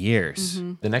 many years.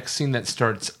 The next scene that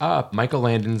starts up, Michael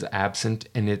Landon's absent,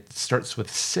 and it starts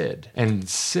with Sid. And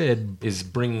Sid is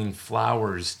bringing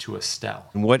flowers to Estelle.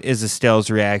 And what is Estelle's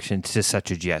reaction to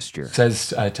such a gesture?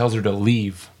 Tells her to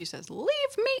leave. She says, leave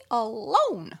me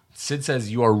alone. Sid says,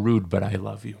 you are rude, but I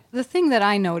love you. The thing that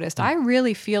I noticed, I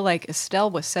really feel like Estelle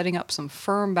was setting up some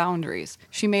firm boundaries.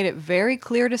 She made it very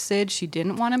clear to Sid she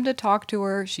didn't want him to talk to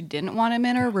her. She didn't want him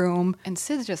in her room. And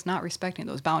Sid's just not respecting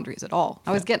those boundaries at all.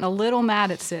 I was getting a little mad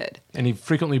at Sid. And he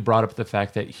frequently brought up the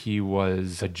fact that he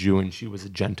was a Jew and she was a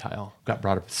Gentile. Got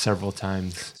brought up several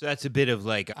times. So that's a bit of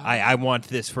like, I want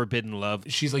this forbidden love.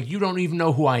 She's like, you don't even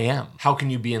know who I am. How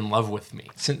can you be in love with me?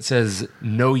 Sid says,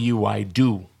 know you I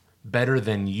do. Better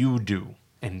than you do,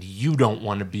 and you don't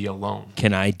want to be alone.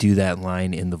 Can I do that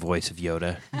line in the voice of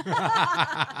Yoda?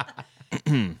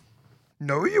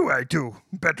 Know you I do,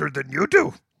 better than you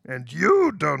do, and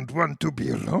you don't want to be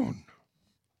alone.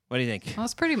 What do you think? Well,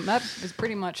 that is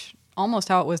pretty much almost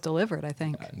how it was delivered, I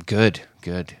think. Good.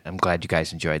 I'm glad you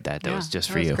guys enjoyed that. That was just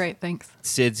for you. That was great, thanks.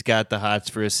 Sid's got the hots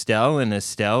for Estelle, and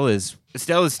Estelle is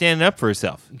standing up for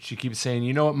herself. She keeps saying,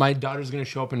 you know what, my daughter's going to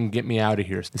show up and get me out of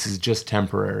here. This is just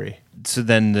temporary. So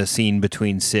then the scene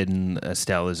between Sid and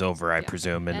Estelle is over, I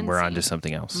presume, and we're on to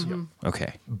something else.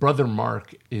 Okay. Brother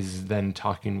Mark is then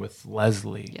talking with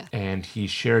Leslie, and he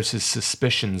shares his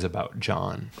suspicions about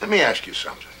John. Let me ask you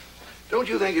something. Don't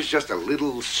you think it's just a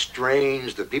little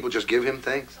strange that people just give him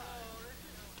things?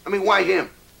 I mean, why him?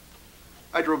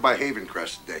 I drove by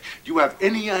Havencrest today. Do you have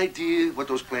any idea what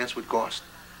those plants would cost?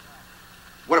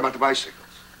 What about the bicycles?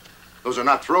 Those are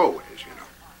not throwaways, you know.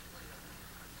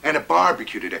 And a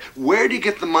barbecue today. Where do you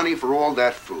get the money for all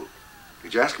that food?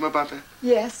 Did you ask him about that?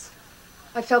 Yes.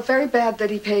 I felt very bad that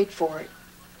he paid for it.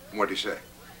 What'd he say?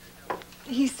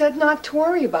 He said not to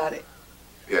worry about it.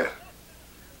 Yeah.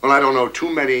 Well, I don't know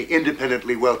too many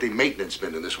independently wealthy maintenance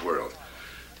men in this world.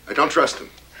 I don't trust them.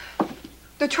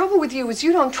 The trouble with you is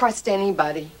you don't trust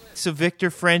anybody. So Victor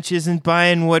French isn't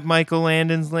buying what Michael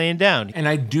Landon's laying down. And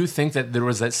I do think that there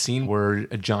was that scene where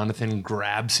Jonathan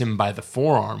grabs him by the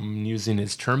forearm using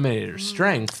his Terminator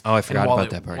strength. Oh, I forgot about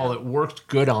that part. While it worked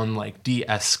good on like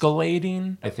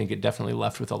de-escalating, I think it definitely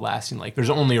left with a lasting, like, there's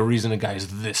only a reason a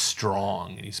guy's this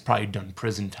strong and he's probably done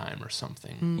prison time or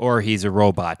something. Or he's a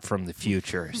robot from the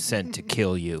future sent to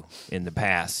kill you in the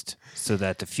past so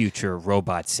that the future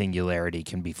robot singularity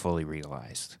can be fully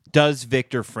realized. Does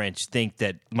Victor French think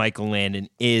that Michael Landon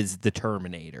is the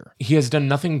Terminator? He has done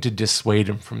nothing to dissuade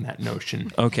him from that notion.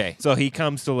 Okay, so he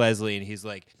comes to Leslie and he's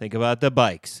like, think about the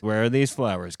bikes. Where are these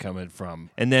flowers coming from?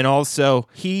 And then also,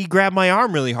 he grabbed my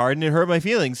arm really hard and it hurt my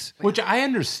feelings. Which I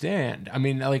understand. I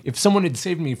mean, like, if someone had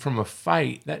saved me from a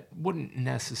fight, that wouldn't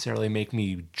necessarily make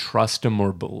me trust them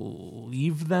or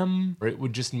believe them. Or it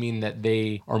would just mean that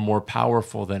they are more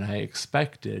powerful than I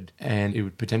expected. And it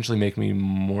would potentially make me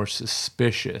more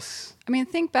suspicious. I mean,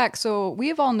 think back. So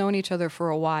we've all known each other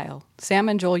for a while. Sam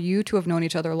and Joel, you two have known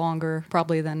each other longer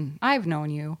probably than I've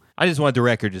known you. I just want the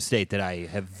record to state that I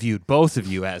have viewed both of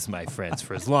you as my friends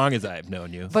for as long as I've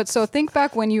known you. But so think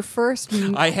back when you first...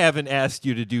 I haven't asked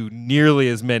you to do nearly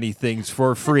as many things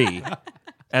for free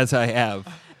as I have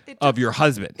of your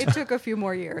husband. It took a few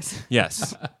more years.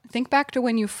 Yes. Think back to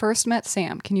when you first met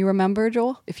Sam. Can you remember,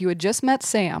 Joel? If you had just met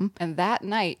Sam and that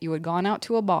night you had gone out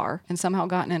to a bar and somehow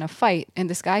gotten in a fight and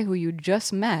this guy who you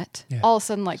just met all of a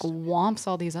sudden like whomps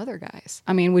all these other guys.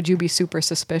 I mean, would you be super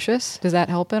suspicious? Does that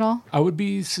help at all? I would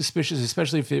be suspicious,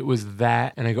 especially if it was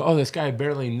that and I go, oh, this guy I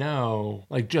barely know.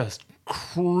 Like, just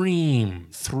cream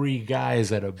 3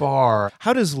 guys at a bar.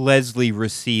 How does Leslie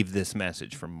receive this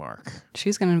message from Mark?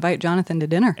 She's going to invite Jonathan to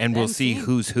dinner. And we'll see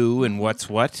who's who and what's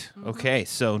what. Okay,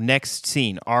 so next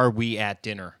scene. Are we at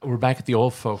dinner? We're back at the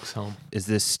old folks' home. Is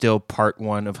this still part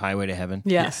 1 of Highway to Heaven?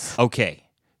 Yes. Okay,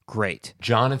 great.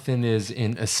 Jonathan is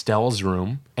in Estelle's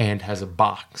room and has a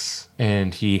box.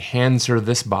 And he hands her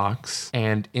this box.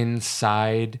 And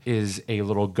inside is a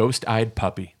little ghost-eyed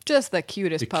puppy. Just the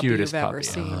cutest puppy you've ever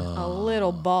seen. A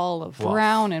little ball of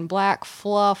brown and black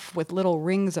fluff with little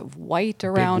rings of white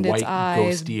around its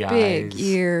eyes, big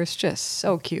ears, just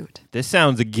so cute. This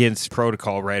sounds against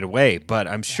protocol right away, but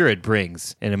I'm sure it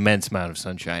brings an immense amount of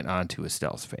sunshine onto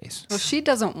Estelle's face. Well, she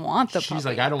doesn't want the puppy. She's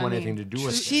like, I don't want anything to do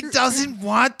with it. She doesn't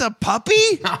want the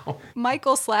puppy? No.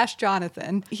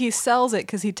 Michael/Jonathan, he sells it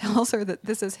because he tells her that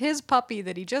this is his puppy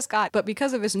that he just got, but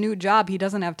because of his new job, he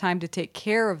doesn't have time to take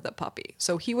care of the puppy.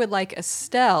 So he would like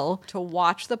Estelle to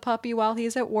watch the puppy while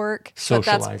he's at work, but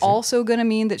that's also going to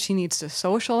mean that she needs to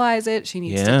socialize it. She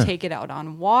needs to take it out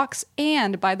on walks.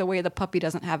 And by the way, the puppy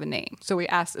doesn't have a name. So he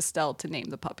asked Estelle to name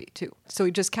the puppy too. So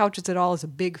he just couches it all as a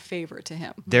big favor to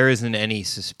him. There isn't any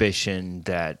suspicion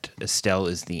that Estelle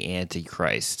is the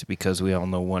Antichrist, because we all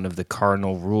know one of the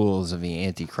cardinal rules of the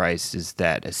Antichrist is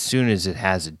that as soon as it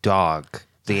has a dog,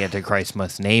 the Antichrist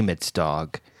must name its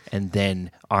dog, and then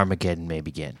Armageddon may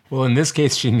begin. Well, in this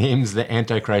case, she names the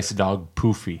Antichrist dog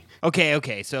Poofy.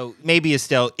 Okay, so maybe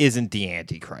Estelle isn't the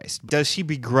Antichrist. Does she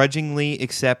begrudgingly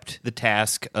accept the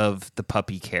task of the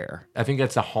puppy care? I think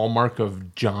that's a hallmark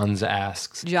of John's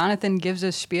Asks. Jonathan gives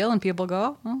a spiel and people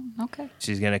go, oh, okay.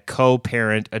 She's going to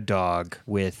co-parent a dog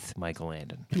with Michael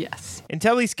Landon. Yes.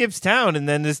 Until he skips town, and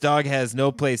then this dog has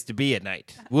no place to be at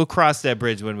night. We'll cross that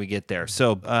bridge when we get there.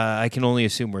 So I can only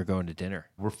assume we're going to dinner.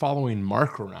 We're following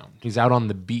Mark around. He's out on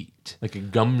the beat, like a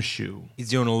gumshoe. He's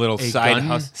doing a little side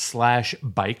hustle /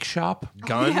 bike shop.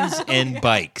 Guns and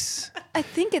bikes. I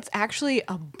think it's actually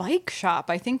a bike shop.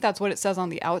 I think that's what it says on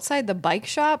the outside, the bike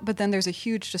shop. But then there's a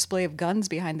huge display of guns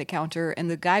behind the counter,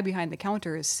 and the guy behind the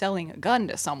counter is selling a gun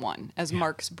to someone as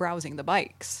Mark's browsing the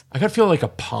bikes. I could feel like a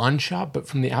pawn shop, but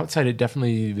from the outside,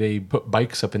 they put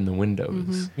bikes up in the windows.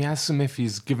 Mm-hmm. He asks him if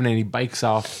he's given any bikes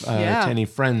off to any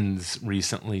friends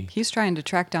recently. He's trying to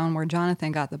track down where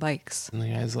Jonathan got the bikes. And the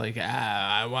guy's like,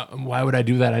 why would I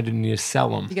do that? I didn't need to sell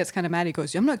them. He gets kind of mad. He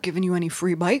goes, I'm not giving you any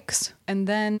free bikes. And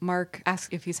then Mark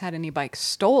asks if he's had any bikes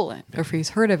stolen or if he's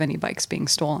heard of any bikes being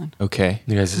stolen. Okay.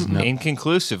 You guys just know.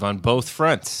 Inconclusive on both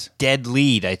fronts. Dead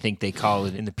lead, I think they call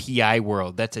it in the PI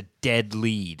world. That's a dead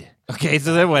lead. Okay,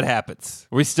 so then what happens?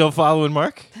 Are we still following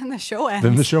Mark? Then the show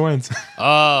ends.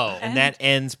 Oh, and that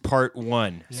ends part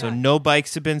 1. Yeah. So no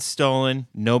bikes have been stolen.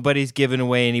 Nobody's given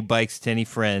away any bikes to any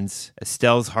friends.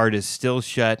 Estelle's heart is still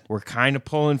shut. We're kind of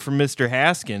pulling for Mr.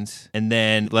 Haskins. And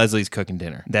then Leslie's cooking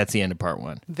dinner. That's the end of part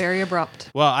 1. Very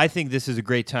abrupt. Well, I think this is a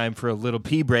great time for a little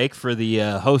pee break for the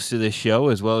host of this show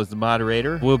as well as the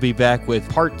moderator. We'll be back with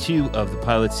part 2 of the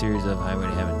pilot series of Highway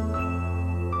to Heaven.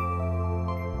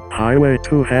 Highway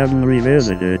to Heaven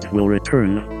Revisited will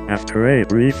return after a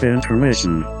brief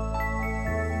intermission.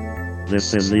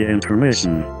 This is the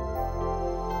intermission.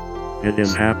 It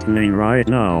is happening right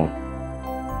now.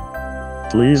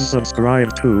 Please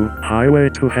subscribe to Highway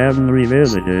to Heaven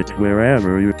Revisited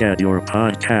wherever you get your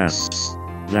podcasts.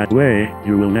 That way,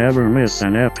 you will never miss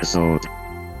an episode.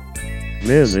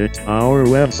 Visit our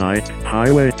website,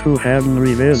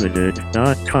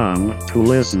 highwaytoheavenrevisited.com, to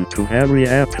listen to every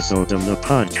episode of the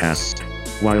podcast.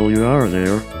 While you are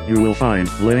there, you will find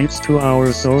links to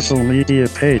our social media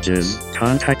pages,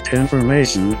 contact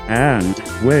information, and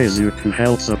ways you can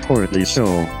help support the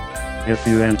show. If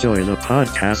you enjoy the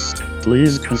podcast,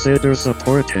 please consider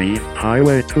supporting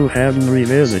Highway to Heaven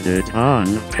Revisited on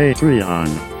Patreon.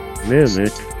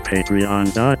 Visit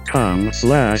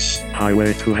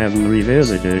patreon.com/Highway to Heaven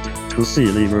Revisited to see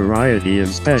the variety of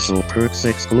special perks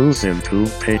exclusive to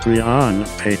Patreon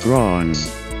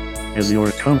patrons. Is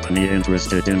your company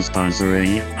interested in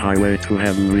sponsoring Highway to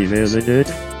Heaven Revisited?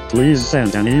 Please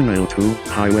send an email to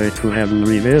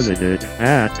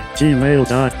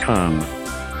highwaytoheavenrevisited@gmail.com.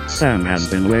 Sam has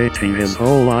been waiting his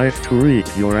whole life to read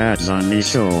your ads on the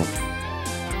show.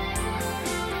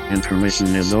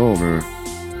 Intermission is over.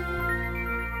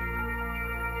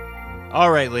 All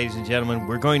right, ladies and gentlemen,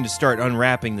 we're going to start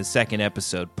unwrapping the second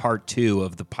episode, part 2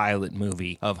 of the pilot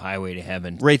movie of Highway to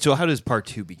Heaven. Rachel, how does part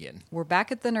 2 begin? We're back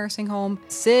at the nursing home.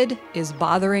 Sid is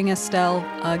bothering Estelle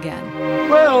again.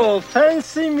 Well,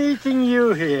 fancy meeting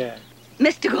you here.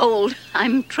 Mr. Gold,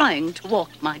 I'm trying to walk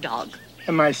my dog.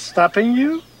 Am I stopping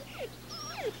you?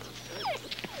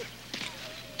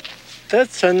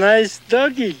 That's a nice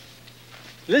doggy.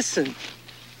 Listen,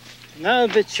 now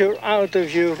that you're out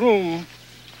of your room,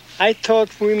 I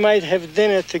thought we might have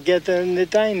dinner together in the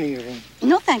dining room.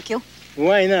 No, thank you.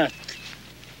 Why not?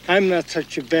 I'm not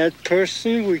such a bad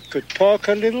person. We could talk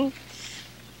a little.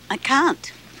 I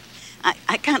can't.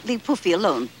 I can't leave Poofy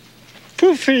alone.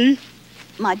 Poofy?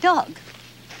 My dog.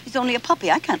 He's only a puppy.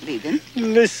 I can't leave him.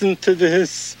 Listen to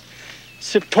this.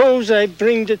 Suppose I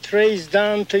bring the trays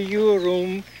down to your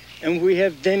room and we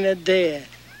have dinner there.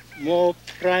 more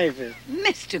private.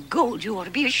 Mr. Gold, you ought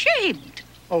to be ashamed.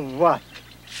 Of what?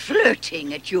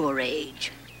 Flirting at your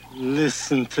age.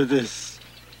 Listen to this.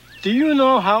 Do you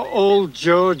know how old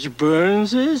George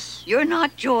Burns is? You're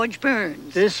not George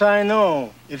Burns. This I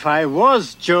know. If I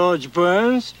was George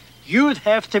Burns, you'd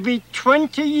have to be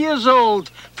 20 years old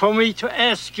for me to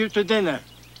ask you to dinner.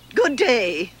 Good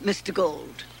day, Mr. Gold.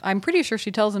 I'm pretty sure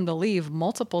she tells him to leave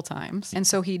multiple times, and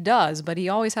so he does, but he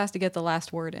always has to get the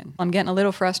last word in. I'm getting a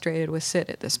little frustrated with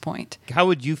Sid at this point. How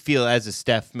would you feel as a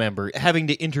staff member having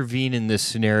to intervene in this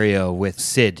scenario with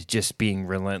Sid just being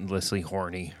relentlessly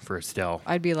horny for Estelle?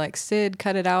 I'd be like, Sid,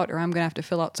 cut it out, or I'm going to have to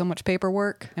fill out so much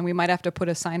paperwork, and we might have to put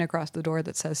a sign across the door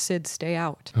that says, Sid, stay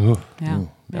out. Ooh, Yeah. ooh,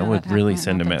 that Yeah, would that really happens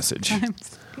send a message.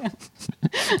 sometimes. Yeah.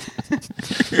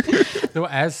 So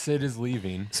as Sid is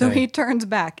leaving, So he turns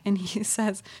back and he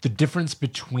says, the difference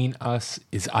between us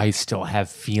is I still have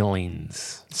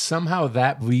feelings. Somehow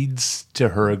that leads to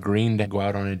her agreeing to go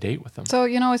out on a date with him. so,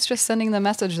 it's just sending the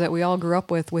message that we all grew up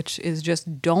with, which is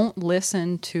just don't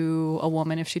listen to a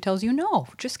woman if she tells you no.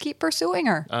 Just keep pursuing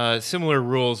her. Similar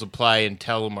rules apply in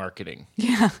telemarketing.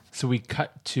 Yeah. So we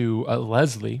cut to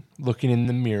Leslie looking in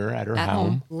the mirror at her At home.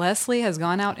 home. Leslie has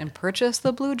gone out and purchased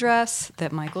the blue dress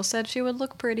that Michael said she would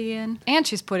look pretty in. And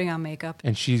she's putting on makeup.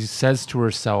 And she says to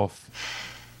herself,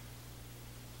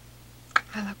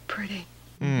 I look pretty.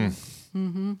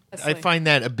 Mm-hmm. I find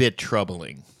that a bit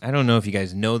troubling. I don't know if you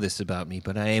guys know this about me,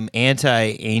 but I am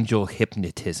anti-angel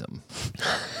hypnotism.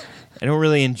 I don't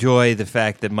really enjoy the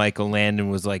fact that Michael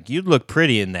Landon was like, you'd look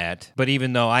pretty in that. But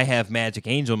even though I have magic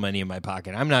angel money in my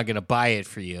pocket, I'm not going to buy it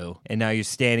for you. And now you're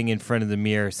standing in front of the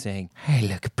mirror saying, I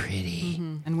look pretty.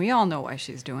 Mm-hmm. And we all know why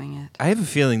she's doing it. I have a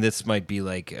feeling this might be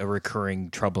like a recurring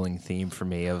troubling theme for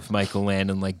me of Michael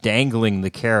Landon like dangling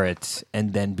the carrots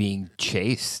and then being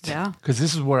chased. Yeah. because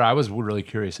this is what I was really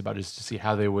curious about, is to see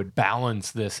how they would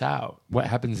balance this out. What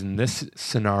happens in this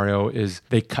scenario is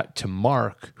they cut to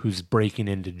Mark, who's breaking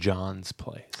into John's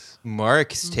place.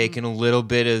 Mark's taken a little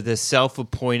bit of the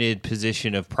self-appointed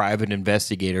position of private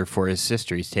investigator for his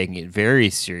sister. He's taking it very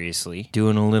seriously,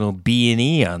 doing a little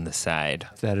B&E on the side.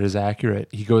 That is accurate.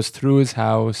 He goes through his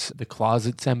house. The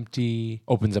closet's empty.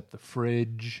 Opens up the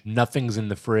fridge. Nothing's in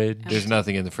the fridge. There's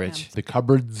nothing in the fridge. The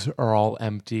cupboards are all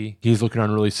empty. He's looking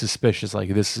on really suspicious,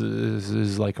 like this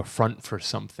is like a front for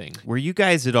something. Were you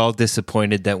guys at all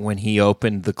disappointed that when he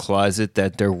opened the closet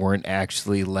that there weren't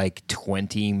actually like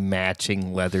 20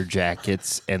 matching leather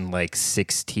jackets and like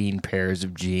 16 pairs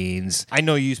of jeans? I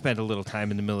know you spent a little time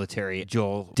in the military,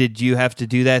 Joel. Did you have to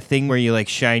do that thing where you like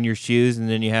shine your shoes and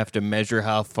then you have to measure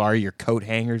how far your coat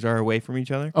hangers are away from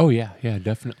each other? Oh, yeah,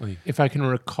 definitely. If I can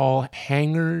recall,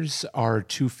 hangers are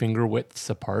 2 finger widths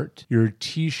apart. Your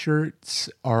t-shirts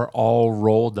are all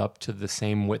rolled up to the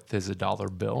same width as a dollar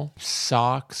bill.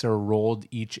 Socks are rolled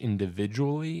each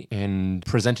individually and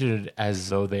presented as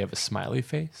though they have a smiley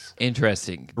face.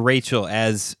 Interesting. Rachel,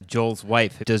 as Joel's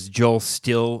wife, does Joel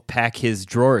still pack his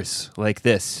drawers like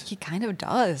this? He kind of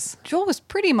does. Joel was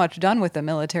pretty much done with the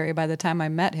military by the time I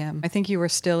met him. I think you were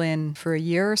still in for a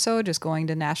year or so, just going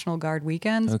to National Guard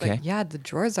weekends. Okay. But yeah, the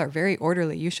drawers are very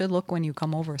orderly. You should look when you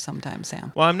come over sometime,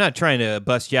 Sam. Well, I'm not trying to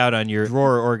bust you out on your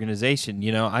drawer organization.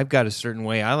 You know, I've got a certain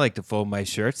way I like to fold my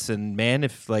shirts. And man,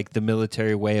 if like the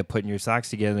military way of putting your socks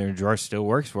together in a drawer still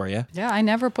works for you. Yeah, I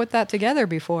never put that together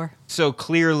before. So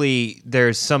clearly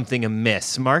there's something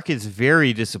amiss. Mark is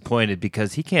very disappointed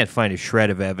because he can't find a shred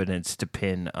of evidence to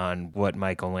pin on what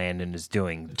Michael Landon is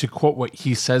doing. To quote what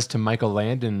he says to Michael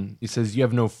Landon, he says, "You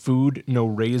have no food, no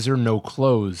razor, no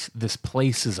clothes. This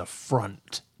place is a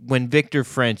front." When Victor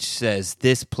French says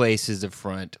this place is a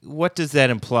front, what does that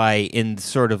imply in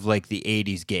sort of like the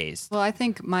 80s gaze? Well, I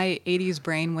think my 80s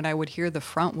brain, when I would hear the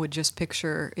front, would just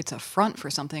picture it's a front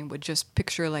for something, would just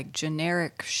picture like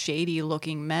generic, shady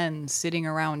looking men sitting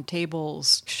around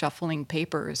tables, shuffling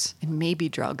papers, and maybe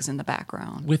drugs in the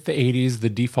background. With the 80s, the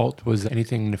default was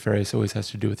anything nefarious always has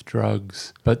to do with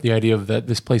drugs. But the idea of that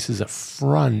this place is a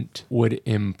front would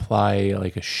imply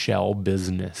like a shell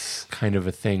business kind of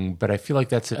a thing. But I feel like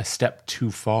that's a step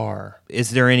too far.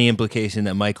 Is there any implication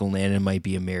that Michael Landon might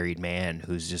be a married man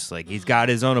who's just like, he's got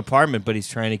his own apartment, but he's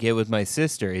trying to get with my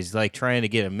sister. He's like trying to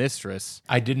get a mistress.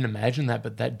 I didn't imagine that,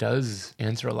 but that does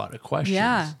answer a lot of questions.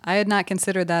 Yeah, I had not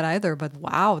considered that either, but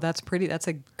wow, that's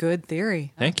a good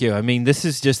theory. Thank you. I mean, this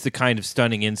is just the kind of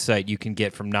stunning insight you can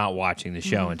get from not watching the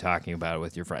show and talking about it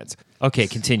with your friends. Okay,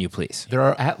 continue, please.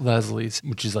 They're at Leslie's,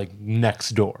 which is like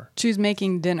next door. She's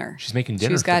making dinner. She's making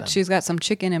dinner for them. She's got some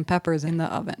chicken and peppers in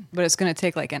the oven, but it's going to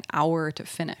take like an hour to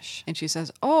finish. And she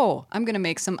says, oh, I'm going to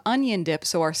make some onion dip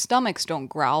so our stomachs don't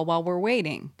growl while we're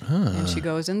waiting. And she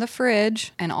goes in the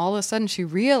fridge, and all of a sudden she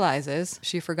realizes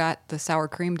she forgot the sour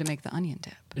cream to make the onion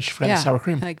dip. She forgot the sour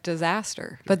cream. Like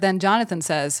disaster. But then Jonathan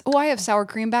says, oh, I have sour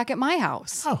cream back at my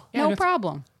house. Oh, yeah, no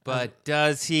problem. But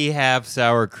does he have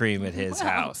sour cream at his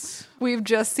house? We've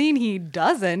just seen he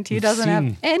doesn't. He doesn't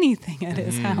have anything at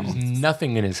his house.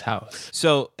 Nothing in his house.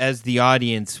 So as the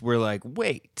audience, we're like,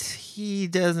 wait, he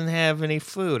doesn't have any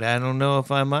food. I don't know if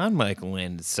I'm on Michael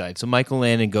Landon's side. So Michael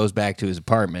Landon goes back to his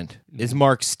apartment. Is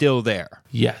Mark still there?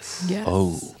 Yes.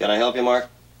 Oh. Can I help you, Mark?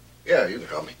 Yeah, you can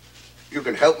help me. You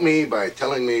can help me by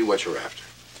telling me what you're after.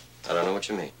 I don't know what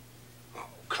you mean. Oh,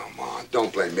 come on.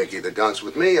 Don't play Mickey the Dunce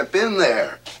with me. I've been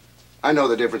there. I know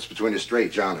the difference between a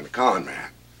straight John and a con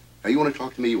man. Now, you want to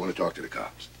talk to me, you want to talk to the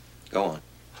cops. Go on.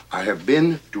 I have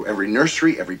been to every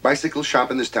nursery, every bicycle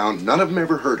shop in this town. None of them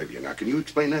ever heard of you. Now, can you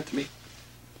explain that to me?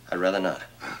 I'd rather not.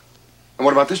 And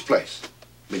what about this place?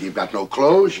 I mean, you've got no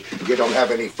clothes, you don't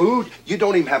have any food, you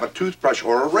don't even have a toothbrush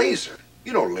or a razor.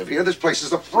 You don't live here. This place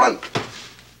is a front.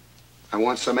 I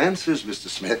want some answers, Mr.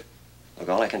 Smith. Look,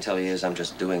 all I can tell you is I'm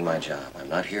just doing my job. I'm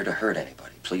not here to hurt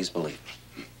anybody. Please believe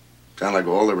me. Sound like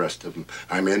all the rest of them.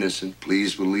 I'm innocent.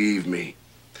 Please believe me.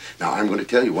 Now, I'm going to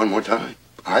tell you one more time.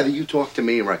 Either you talk to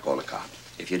me or I call the cops.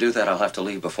 If you do that, I'll have to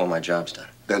leave before my job's done.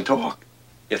 Then talk.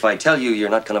 If I tell you, you're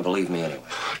not going to believe me anyway.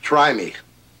 Try me.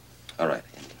 All right.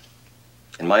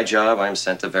 In my job, I'm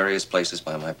sent to various places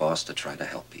by my boss to try to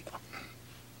help people.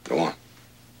 Go on.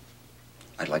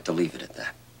 I'd like to leave it at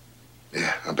that.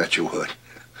 Yeah, I bet you would.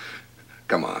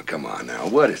 Come on now.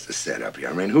 What is the setup here?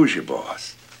 I mean, who's your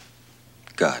boss?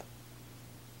 God.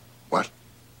 What?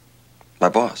 My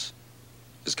boss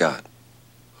is God.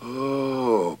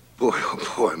 Oh,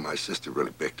 boy, my sister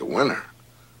really picked a winner.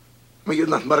 I mean, you're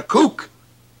nothing but a kook.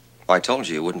 Well, I told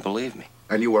you wouldn't believe me.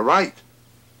 And you were right.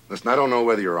 Listen, I don't know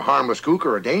whether you're a harmless kook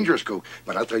or a dangerous kook,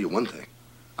 but I'll tell you one thing.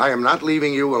 I am not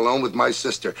leaving you alone with my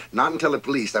sister, not until the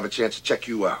police have a chance to check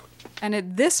you out. And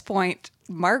at this point,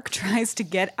 Mark tries to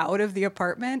get out of the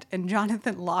apartment, and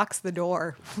Jonathan locks the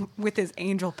door with his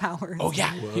angel powers. Oh,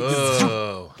 yeah.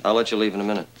 Whoa. I'll let you leave in a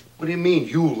minute. What do you mean,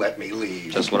 you let me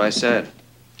leave? Just what I said.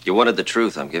 You wanted the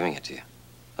truth, I'm giving it to you.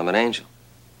 I'm an angel.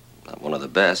 Not one of the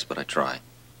best, but I try.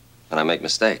 And I make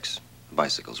mistakes.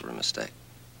 Bicycles were a mistake.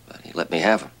 But he let me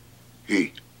have them.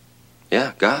 He?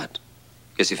 Yeah, God.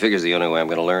 Guess he figures the only way I'm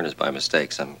going to learn is by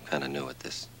mistakes. I'm kind of new at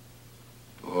this.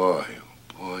 Boy,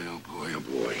 oh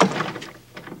boy.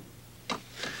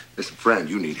 Listen, friend,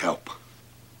 you need help.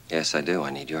 Yes, I do.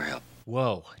 I need your help.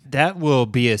 Whoa. That will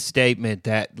be a statement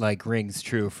that, like, rings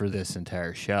true for this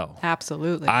entire show.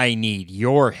 Absolutely. I need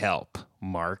your help,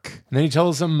 Mark. And then he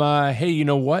tells them, hey, you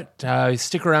know what?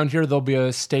 Stick around here. There'll be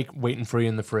a steak waiting for you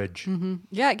in the fridge. Mm-hmm.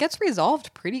 Yeah, it gets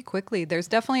resolved pretty quickly. There's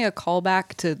definitely a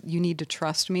callback to you need to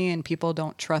trust me, and people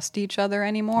don't trust each other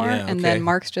anymore. Yeah, And then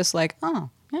Mark's just like, oh,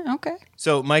 yeah, okay.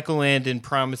 So Michael Landon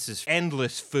promises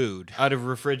endless food out of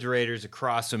refrigerators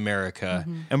across America.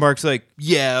 Mm-hmm. And Mark's like,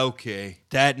 yeah, okay.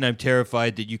 That, and I'm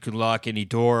terrified that you can lock any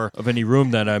door of any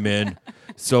room that I'm in.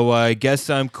 So I guess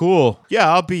I'm cool.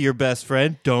 Yeah, I'll be your best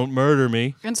friend. Don't murder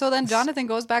me. And so then Jonathan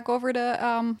goes back over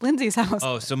to Lindsay's house.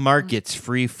 Oh, so Mark gets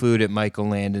free food at Michael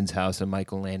Landon's house, and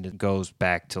Michael Landon goes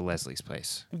back to Leslie's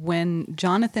place. When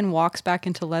Jonathan walks back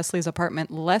into Leslie's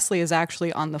apartment, Leslie is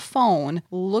actually on the phone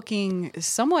looking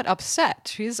somewhat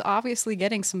upset. She's obviously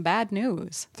getting some bad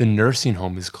news. The nursing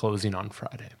home is closing on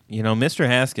Friday. You know, Mr.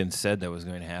 Haskins said that was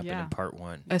going to happen in part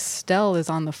 1. Estelle is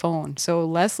on the phone. So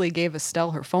Leslie gave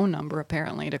Estelle her phone number,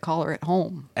 apparently, to call her at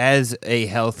home. As a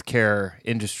healthcare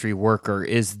industry worker,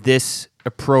 is this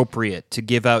appropriate to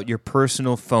give out your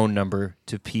personal phone number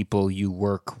to people you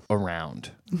work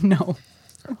around? No.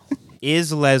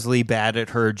 Is Leslie bad at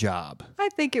her job? I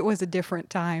think it was a different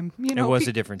time. You know, it was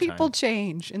a different time. People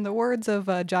change. In the words of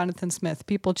Jonathan Smith,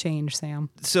 people change,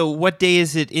 Sam. So what day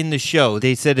is it in the show?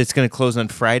 They said it's going to close on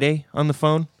Friday on the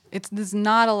phone? There's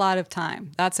not a lot of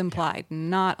time. That's implied.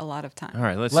 Not a lot of time. All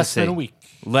right, let's Less just say than a week.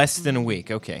 Less than a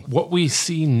week, okay. What we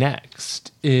see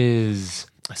next is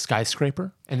a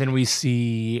skyscraper, and then we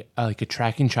see like a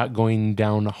tracking shot going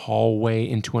down a hallway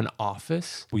into an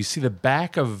office. We see the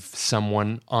back of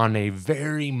someone on a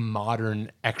very modern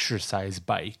exercise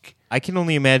bike. I can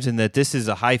only imagine that this is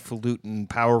a highfalutin,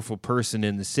 powerful person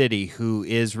in the city who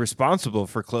is responsible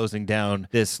for closing down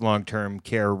this long-term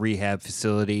care rehab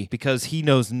facility because he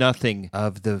knows nothing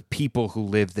of the people who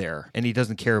live there, and he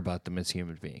doesn't care about them as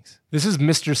human beings. This is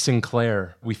Mr.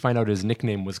 Sinclair. We find out his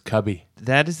nickname was Cubby.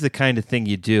 That is the kind of thing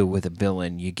you do with a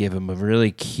villain. You give him a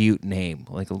really cute name,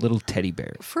 like a little teddy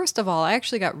bear. First of all, I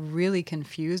actually got really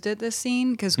confused at this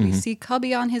scene because we see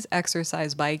Cubby on his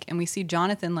exercise bike and we see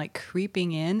Jonathan like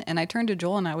creeping in. And I turned to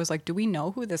Joel and I was like, do we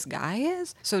know who this guy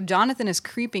is? So Jonathan is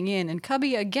creeping in and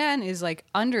Cubby again is like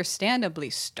understandably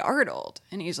startled.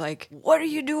 And he's like, what are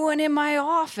you doing in my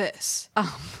office?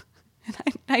 And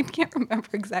I can't remember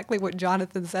exactly what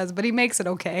Jonathan says, but he makes it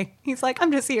okay. He's like,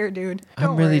 I'm just here, dude. Don't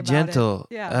I'm worry really about gentle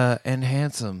it. Yeah. and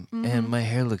handsome, and my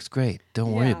hair looks great.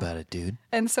 Don't worry about it, dude.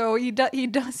 And so he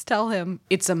does tell him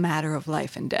it's a matter of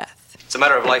life and death. It's a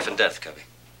matter of life and death, Cubby.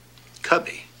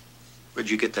 Cubby? Where'd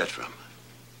you get that from?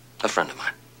 A friend of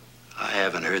mine. I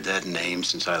haven't heard that name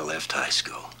since I left high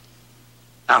school.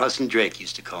 Allison Drake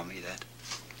used to call me that.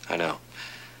 I know.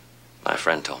 My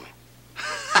friend told me.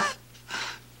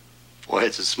 Boy,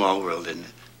 it's a small world, isn't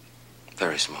it?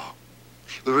 Very small.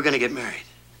 We were going to get married,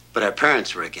 but our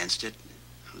parents were against it.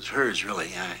 It was hers,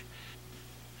 really.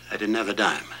 I didn't have a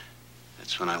dime.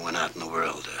 That's when I went out in the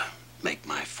world to make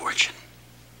my fortune.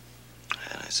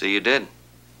 And I see you did.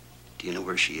 Do you know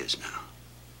where she is now?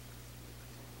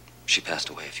 She passed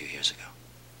away a few years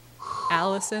ago.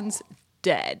 Allison's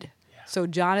dead. Yeah. So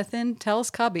Jonathan tells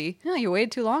Cubby, no, you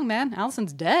waited too long, man.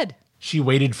 Allison's dead. She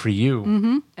waited for you.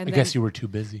 Mm-hmm. I guess you were too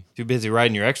busy. Too busy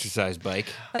riding your exercise bike.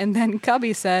 And then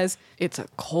Cubby says, it's a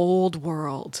cold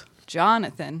world.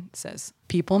 Jonathan says,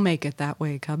 people make it that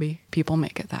way, Cubby. People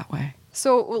make it that way.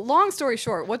 So long story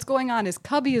short, what's going on is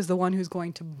Cubby is the one who's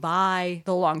going to buy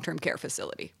the long-term care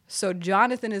facility. So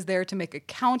Jonathan is there to make a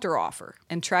counteroffer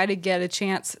and try to get a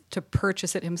chance to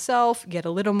purchase it himself, get a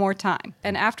little more time.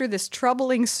 And after this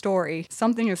troubling story,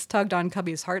 something is tugged on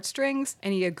Cubby's heartstrings,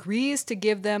 and he agrees to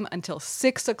give them until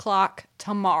 6 o'clock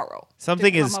tomorrow.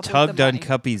 Something is tugged on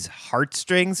Cubby's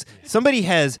heartstrings. Somebody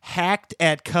has hacked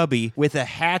at Cubby with a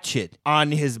hatchet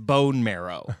on his bone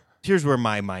marrow. Here's where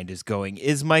my mind is going.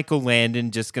 Is Michael Landon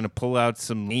just going to pull out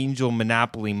some angel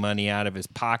monopoly money out of his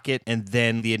pocket, and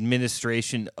then the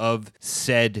administration of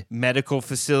said medical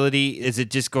facility, is it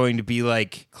just going to be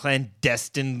like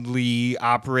clandestinely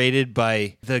operated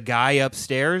by the guy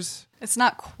upstairs? It's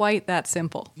not quite that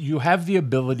simple. You have the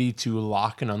ability to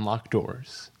lock and unlock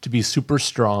doors, to be super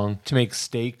strong, to make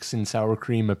steaks and sour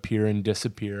cream appear and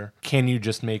disappear. Can you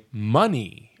just make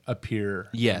money appear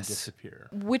and disappear?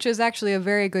 Which is actually a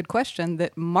very good question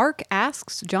that Mark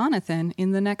asks Jonathan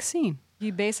in the next scene. He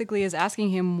basically is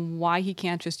asking him why he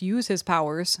can't just use his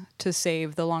powers to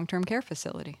save the long-term care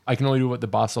facility. I can only do what the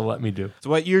boss will let me do.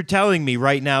 So what you're telling me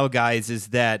right now, guys, is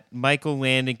that Michael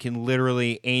Landon can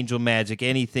literally angel magic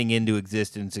anything into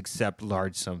existence except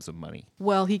large sums of money.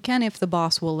 Well, he can if the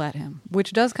boss will let him,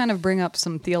 which does kind of bring up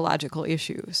some theological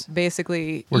issues.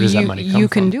 Basically, where does that money come you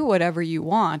from? can do whatever you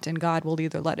want, and God will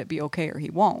either let it be okay or he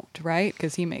won't, right?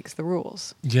 Because he makes the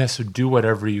rules. Yeah, so do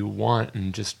whatever you want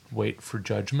and just wait for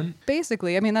judgment. Basically,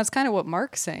 I mean, that's kind of what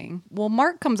Mark's saying. Well,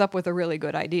 Mark comes up with a really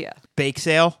good idea. Bake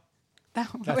sale?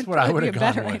 That's what I would have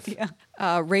gone with.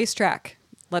 Idea. Racetrack.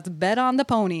 Let's bet on the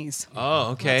ponies.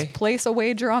 Oh, okay. Let's place a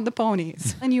wager on the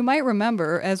ponies. And you might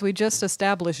remember, as we just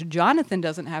established, Jonathan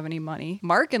doesn't have any money.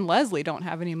 Mark and Leslie don't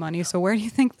have any money. So where do you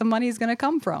think the money's going to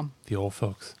come from? The old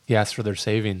folks. He asked for their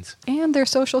savings. And their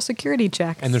Social Security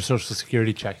checks. And their Social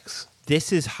Security checks.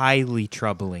 This is highly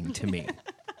troubling to me.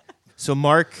 So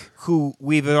Mark, who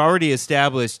we've already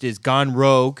established is gone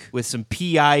rogue with some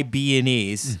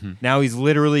PIB&Es. Now he's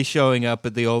literally showing up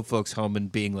at the old folks' home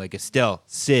and being like, Estelle,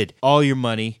 Sid, all your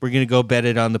money. We're going to go bet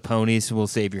it on the ponies and we'll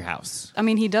save your house. I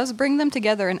mean, he does bring them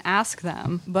together and ask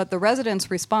them, but the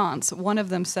residents' response, one of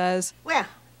them says, Well,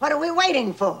 what are we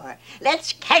waiting for?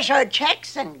 Let's cash our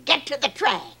checks and get to the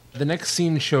track. The next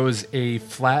scene shows a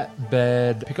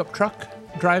flatbed pickup truck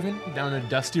driving down a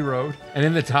dusty road, and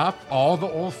in the top, all the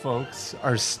old folks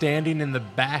are standing in the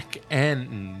back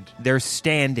end. They're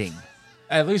standing.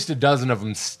 At least a dozen of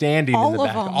them standing in the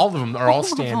back. All of them are all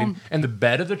standing, and the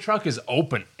bed of the truck is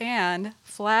open. And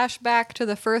flashback to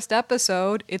the first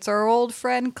episode, it's our old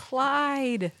friend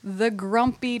Clyde, the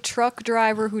grumpy truck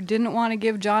driver who didn't want to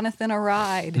give Jonathan a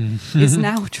ride, is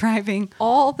now driving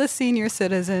all the senior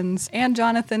citizens and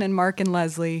Jonathan and Mark and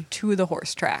Leslie to the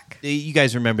horse track. You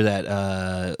guys remember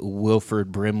that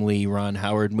Wilford Brimley, Ron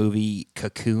Howard movie,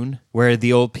 Cocoon? Where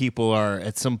the old people are,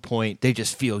 at some point, they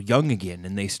just feel young again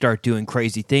and they start doing crazy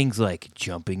crazy things like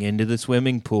jumping into the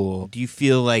swimming pool. Do you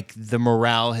feel like the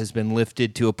morale has been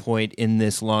lifted to a point in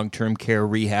this long-term care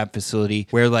rehab facility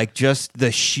where like just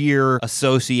the sheer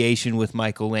association with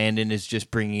Michael Landon is just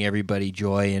bringing everybody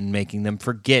joy and making them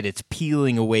forget? It's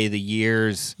peeling away the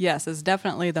years. Yes, it's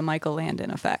definitely the Michael Landon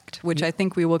effect, which I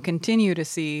think we will continue to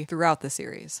see throughout the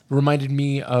series. Reminded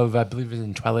me of, I believe it was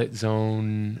in Twilight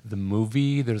Zone, the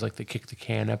movie. There's like the kick the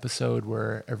can episode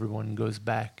where everyone goes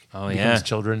back, becomes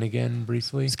children again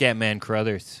briefly. Scatman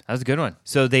Crothers. That was a good one.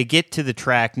 So they get to the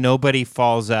track. Nobody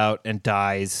falls out and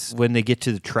dies. When they get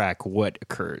to the track, what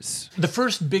occurs? The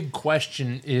first big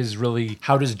question is really,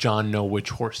 how does John know which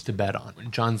horse to bet on?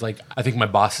 And John's like, I think my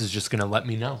boss is just going to let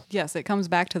me know. Yes, it comes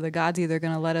back to the god's either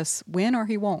going to let us win or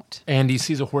he won't. And he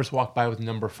sees a horse walk by with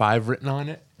number 5 written on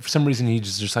it. For some reason,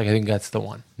 he's just like, I think that's the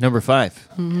one. Number 5.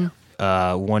 Mm-hmm.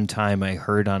 One time I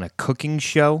heard on a cooking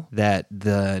show that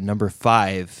the number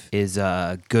 5 is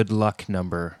a good luck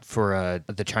number for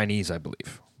the Chinese, I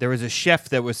believe. There was a chef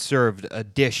that was served a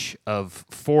dish of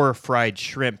 4 fried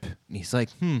shrimp. And he's like,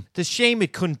 it's a shame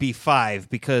it couldn't be 5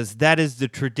 because that is the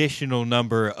traditional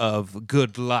number of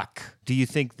good luck. Do you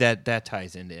think that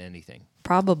ties into anything?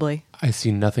 Probably. I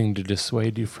see nothing to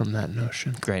dissuade you from that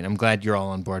notion. Great. I'm glad you're all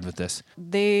on board with this.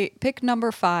 They picked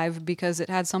number 5 because it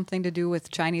had something to do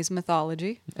with Chinese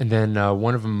mythology. And then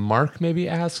one of them, Mark, maybe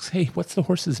asks, hey, what's the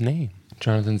horse's name?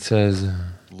 Jonathan says,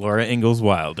 Laura Ingalls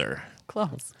Wilder.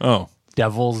 Close. Oh.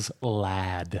 Devil's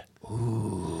Lad.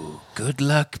 Ooh, good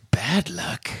luck, bad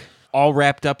luck. All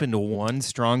wrapped up into one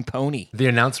strong pony. The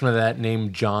announcement of that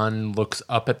name, John looks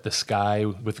up at the sky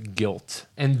with guilt.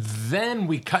 And then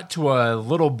we cut to a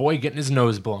little boy getting his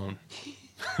nose blown.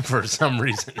 For some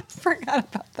reason. Forgot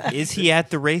about that. Is he at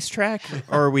the racetrack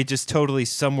or are we just totally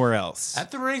somewhere else?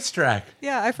 At the racetrack.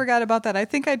 Yeah, I forgot about that. I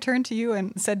think I turned to you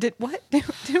and said, Did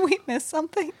we miss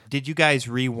something? Did you guys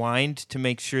rewind to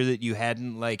make sure that you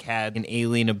hadn't like had an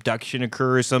alien abduction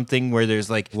occur or something where there's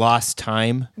like lost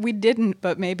time? We didn't,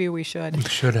 but maybe we should. We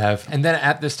should have. And then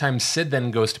at this time, Sid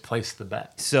then goes to place the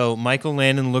bet. So Michael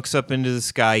Landon looks up into the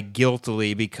sky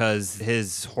guiltily because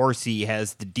his horsey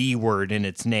has the D word in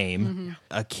its name. Mm-hmm.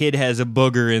 A kid has a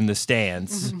booger in the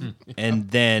stands. And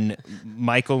then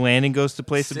Michael Landon goes to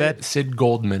place the bet. Sid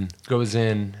Goldman goes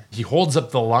in. He holds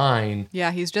up the line.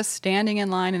 Yeah, he's just standing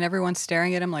in line and everyone's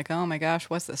staring at him like, oh my gosh,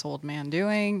 what's this old man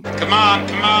doing? Come on,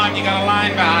 you got a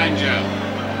line behind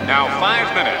you. Now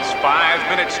 5 minutes. 5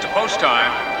 minutes to post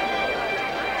time.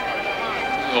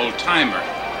 Old timer.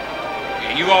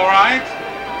 You all right?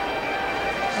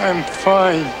 I'm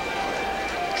fine.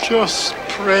 Just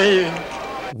praying.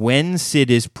 When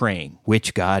Sid is praying,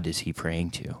 which God is he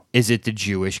praying to? Is it the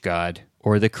Jewish God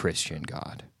or the Christian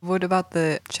God? What about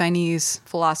the Chinese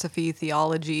philosophy,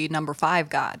 theology, number 5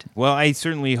 God? Well, I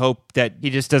certainly hope that he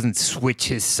just doesn't switch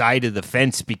his side of the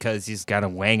fence because he's got a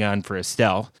wang on for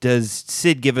Estelle. Does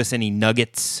Sid give us any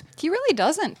nuggets? He really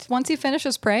doesn't. Once he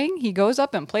finishes praying, he goes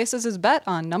up and places his bet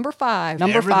on number 5.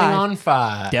 Number Everything 5. on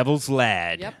 5. Devil's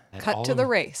Lad. Yep. Cut to the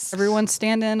race. Everyone's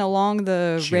standing along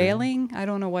the railing. I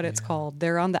don't know what it's called.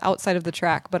 They're on the outside of the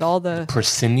track, but all the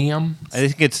proscenium. I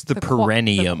think it's the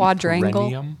perennium. The quadrangle.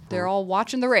 Perennium. They're all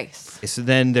watching the race. So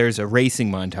then there's a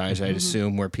racing montage, I'd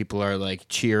assume, where people are like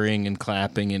cheering and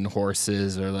clapping and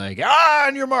horses are like,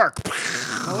 on your mark.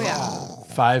 Oh,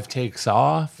 yeah. 5 takes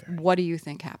off. What do you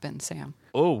think happened, Sam?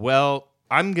 Oh, well,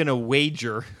 I'm going to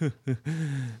wager,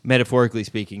 metaphorically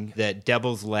speaking, that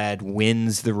Devil's Lad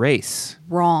wins the race.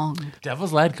 Wrong.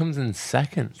 Devil's Lad comes in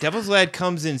second. Devil's Lad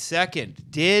comes in second.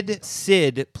 Did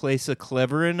Sid place a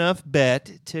clever enough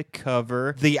bet to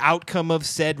cover the outcome of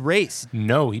said race?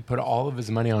 No, he put all of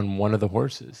his money on one of the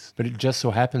horses. But it just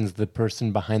so happens the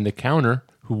person behind the counter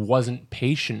who wasn't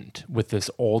patient with this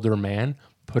older man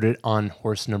put it on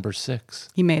horse number 6.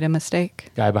 He made a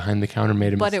mistake. Guy behind the counter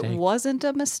made a mistake. But it wasn't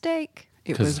a mistake.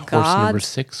 It was horse God's number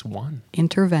 6 won.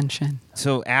 intervention.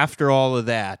 So after all of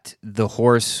that, the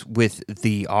horse with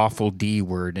the awful D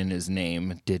word in his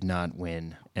name did not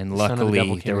win. And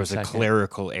luckily, there was a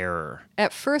clerical error.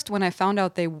 At first, when I found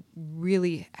out they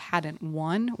really hadn't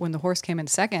won, when the horse came in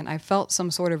second, I felt some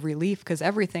sort of relief because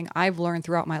everything I've learned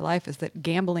throughout my life is that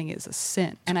gambling is a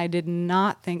sin. And I did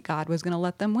not think God was going to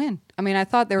let them win. I mean, I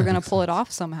thought they were going to pull it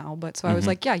off somehow. But so I was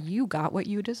like, yeah, you got what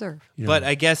you deserve. But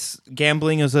I guess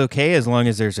gambling is okay as long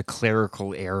as there's a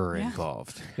clerical error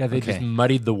involved. Yeah, they just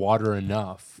muddied the water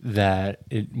enough that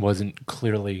it wasn't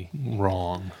clearly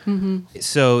wrong.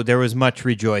 So there was much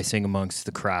rejoicing rejoicing amongst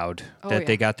the crowd that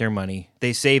they got their money.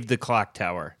 They saved the clock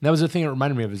tower. That was the thing it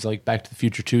reminded me of, is like Back to the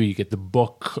Future 2, you get the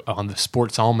book on the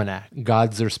sports almanac.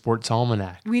 God's their sports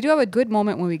almanac. We do have a good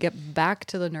moment when we get back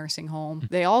to the nursing home.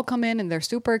 They all come in and they're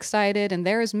super excited, and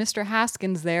there's Mr.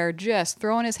 Haskins there just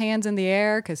throwing his hands in the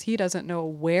air because he doesn't know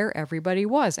where everybody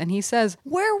was. And he says,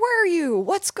 "Where were you?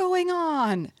 What's going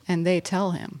on?" And they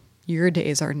tell him, "Your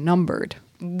days are numbered.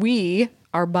 We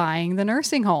are buying the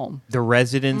nursing home." The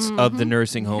residents of the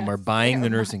nursing home are buying the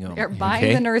nursing home. They're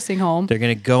buying the nursing home. They're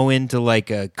going to go into like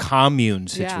a commune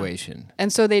situation. Yeah.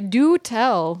 And so they do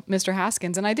tell Mr.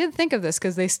 Haskins, and I did think of this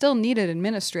because they still need an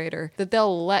administrator, that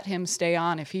they'll let him stay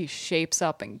on if he shapes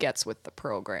up and gets with the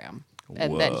program.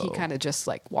 And then he kind of just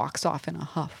like walks off in a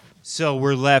huff. So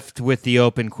we're left with the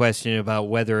open question about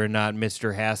whether or not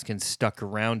Mr. Haskins stuck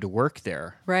around to work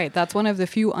there. Right. That's one of the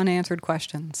few unanswered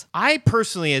questions. I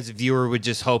personally, as a viewer, would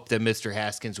just hope that Mr.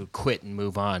 Haskins would quit and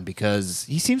move on because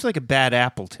he seems like a bad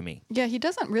apple to me. Yeah, he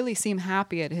doesn't really seem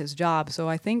happy at his job, so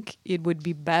I think it would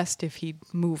be best if he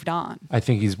moved on. I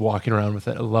think he's walking around with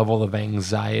a level of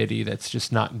anxiety that's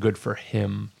just not good for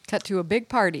him. Cut to a big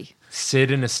party.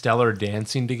 Sid and Estelle are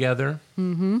dancing together.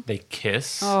 Mm-hmm. They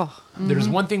kiss. Oh. Mm-hmm. There's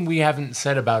one thing we haven't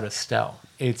said about Estelle.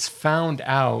 It's found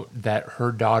out that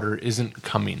her daughter isn't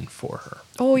coming for her.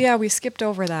 Oh, yeah, we skipped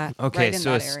over that. Okay, right in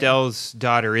so that area. Estelle's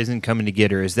daughter isn't coming to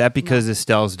get her. Is that because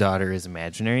Estelle's daughter is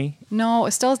imaginary? No,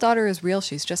 Estelle's daughter is real.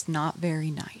 She's just not very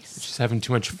nice. She's having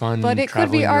too much fun. But it could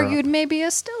be traveling argued Europe. maybe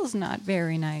Estelle's not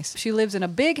very nice. She lives in a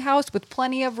big house with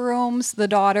plenty of rooms, the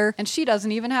daughter, and she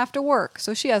doesn't even have to work.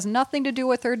 So she has nothing to do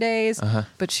with her days,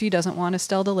 but she doesn't want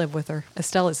Estelle to live with her.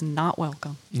 Estelle is not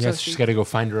welcome. Yes, she's got to go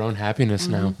find her own happiness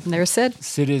now. And there's Sid.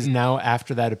 Sid is now,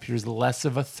 after that, appears less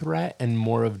of a threat and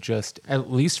more of just,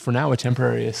 at least for now, a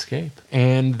temporary escape.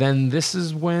 And then this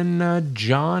is when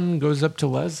John goes up to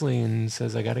Leslie and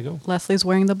says, "I got to go." Leslie's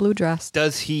wearing the blue dress.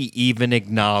 Does he even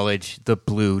acknowledge the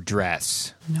blue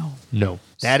dress? No. No.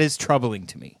 That is troubling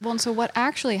to me. Well, and so what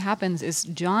actually happens is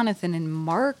Jonathan and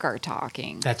Mark are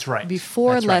talking. That's right.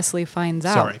 Before That's right. Leslie finds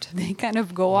Sorry. out. They kind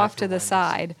of go off to the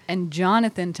side, and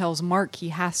Jonathan tells Mark he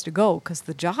has to go because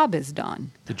the job is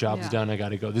done. The job's done. I got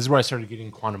to go. This is where I started getting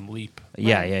Quantum Leap.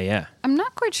 Yeah. I'm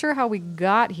not quite sure how we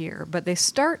got here, but they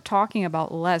start talking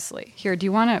about Leslie. Here, do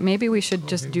you want to, maybe we should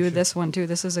just do this one too.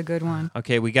 This is a good one.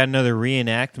 Okay, we got another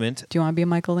reenactment. Do you want to be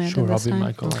Michael Landon Sure, this I'll be time?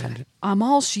 Michael Landon. I'm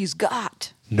all she's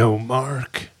got. No,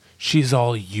 Mark. She's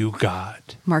all you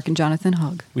got. Mark and Jonathan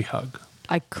hug. We hug.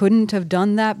 I couldn't have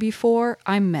done that before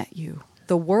I met you.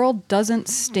 The world doesn't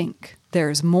stink.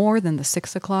 There's more than the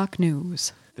 6 o'clock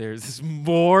news. There's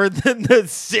more than the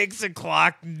 6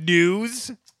 o'clock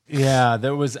news? Yeah,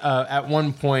 there was at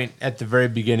one point at the very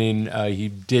beginning, he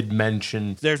did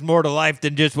mention There's more to life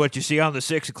than just what you see on the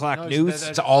 6 o'clock news.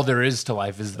 That's all there is to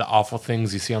life is the awful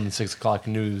things you see on the 6 o'clock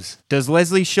news. Does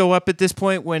Leslie show up at this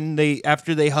point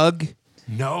after they hug?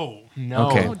 No.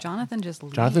 Okay. No, Jonathan just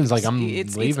leaves. Jonathan's like, I'm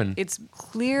leaving. It's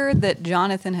clear that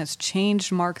Jonathan has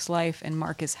changed Mark's life and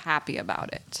Mark is happy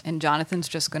about it. And Jonathan's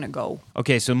just going to go.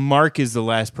 Okay, so Mark is the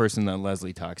last person that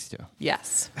Leslie talks to.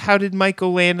 Yes. How did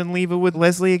Michael Landon leave it with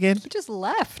Leslie again? He just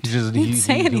left. He just Didn't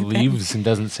say he anything. leaves and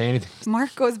doesn't say anything.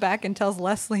 Mark goes back and tells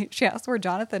Leslie, she asks where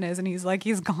Jonathan is, and he's like,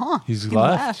 he's gone. He He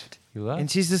left. He left.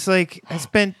 And she's just like, I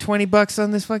spent $20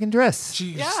 on this fucking dress.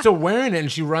 She's still wearing it,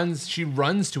 and she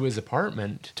runs to his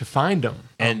apartment to find him.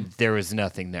 And there was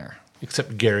nothing there.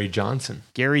 Except Gary Johnson.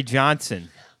 Gary Johnson,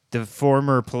 the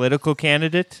former political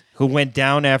candidate who went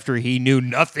down after he knew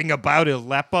nothing about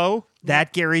Aleppo.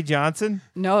 That Gary Johnson?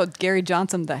 No, Gary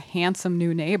Johnson, the handsome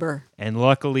new neighbor. And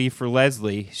luckily for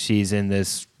Leslie, she's in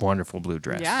this wonderful blue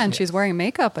dress. Yeah, and she's wearing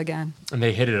makeup again. And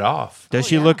they hit it off. Does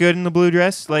she look good in the blue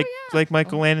dress like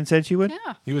Michael Landon said she would?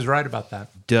 Yeah. He was right about that.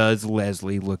 Does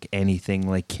Leslie look anything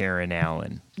like Karen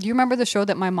Allen? Do you remember the show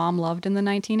that my mom loved in the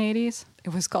 1980s?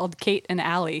 It was called Kate and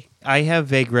Allie. I have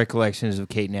vague recollections of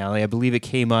Kate and Allie. I believe it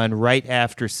came on right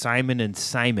after Simon and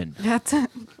Simon.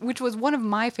 Which was one of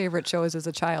my favorite shows as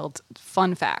a child.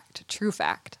 Fun fact, true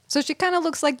fact. So she kind of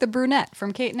looks like the brunette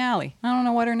from Kate and Allie. I don't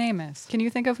know what her name is. Can you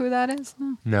think of who that is?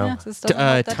 No. Yeah, this doesn't help-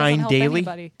 that doesn't Tyne help Daly?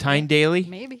 anybody. Tyne Daly?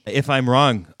 Maybe. If I'm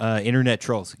wrong, internet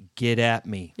trolls, get at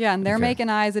me. Yeah, and they're Okay. making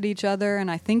eyes at each other, and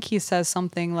I think he says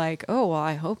something like, "Oh, well,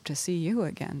 I hope to see you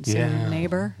again soon, Yeah.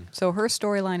 neighbor." So her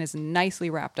storyline is nicely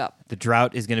wrapped up. The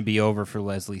drought is going to be over for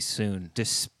Leslie soon,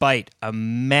 despite a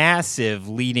massive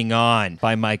leading on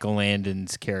by Michael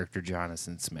Landon's character,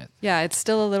 Jonathan Smith. Yeah, it's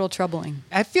still a little troubling.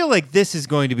 I feel like this is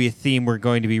going to be a theme we're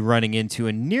going to be running into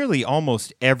in nearly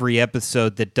almost every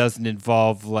episode that doesn't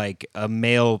involve like a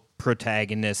male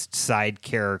protagonist side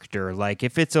character. Like,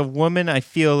 if it's a woman, I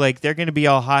feel like they're going to be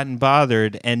all hot and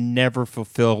bothered and never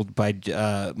fulfilled by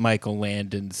Michael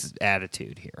Landon's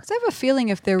attitude here. 'Cause I have a feeling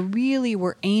if there really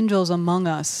were angels among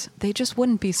us, they just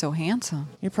wouldn't be so handsome.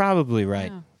 You're probably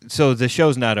right. So the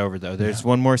show's not over, though. There's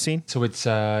one more scene? So it's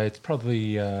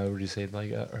probably, what do you say,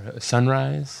 like a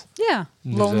sunrise? Yeah.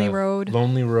 There's Lonely a road.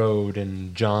 Lonely road,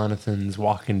 and Jonathan's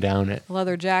walking down it.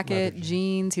 Leather jacket,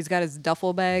 jeans. He's got his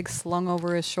duffel bag slung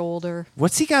over his shoulder.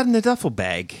 What's he got in the duffel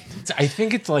bag? I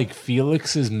think it's like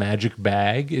Felix's magic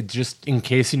bag. It just, in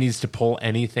case he needs to pull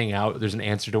anything out, there's an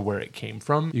answer to where it came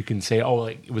from. You can say, oh,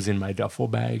 like, it was in my duffel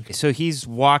bag. So he's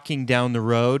walking down the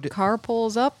road. Car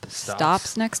pulls up,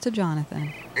 stops next to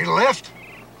Jonathan. Need a lift?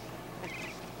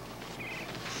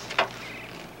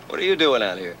 What are you doing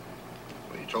out here?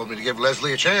 Well, you told me to give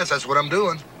Leslie a chance. That's what I'm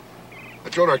doing. I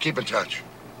told her I'd keep in touch.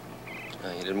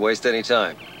 You didn't waste any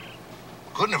time.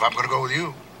 Couldn't if I'm going to go with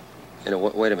you. You know,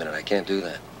 wait a minute. I can't do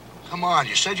that. Come on,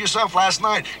 you said yourself last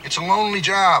night. It's a lonely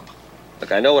job.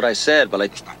 Look, I know what I said, but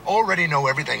Listen, I already know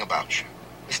everything about you.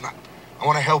 Listen, I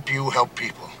want to help you help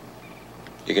people.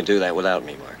 You can do that without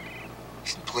me, Mark.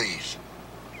 Listen, please.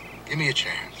 Give me a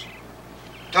chance.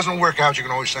 Doesn't work out, you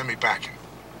can always send me packing.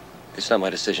 It's not my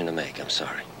decision to make. I'm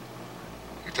sorry.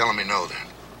 You're telling me no, then?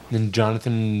 Then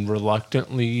Jonathan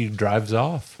reluctantly drives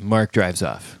off. Mark drives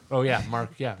off. Oh, yeah,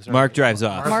 Mark, yeah. Sorry. Mark drives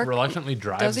off. Mark reluctantly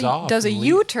drives off. Does a and leaves.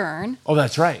 U-turn. Oh,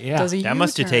 that's right, yeah. Does a That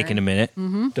must have taken a minute.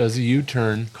 Mm-hmm. Does a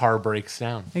U-turn, car breaks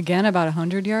down. Again, about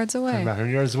 100 yards away. About 100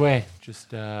 yards away.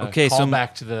 Just Okay, call so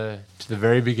back to the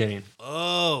very beginning.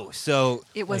 Oh, so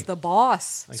It was the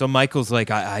boss. so Michael's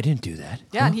like, I didn't do that.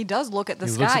 Yeah, and he does look at the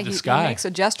He sky. looks at the sky. He makes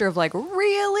a gesture of like,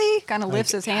 really? Kind of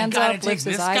lifts his hands gotta up, take lifts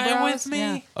his this guy eyebrows. with me?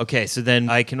 Yeah. Okay, so then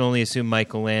I can only assume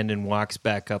Michael Landon walks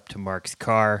back up to Mark's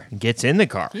car and gets in the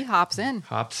car. He hops in.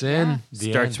 Hops in. The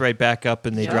Starts end. right back up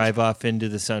and they Yeah. drive off into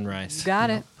the sunrise. Got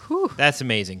it. Whew. That's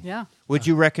amazing. Yeah. Would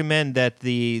you recommend that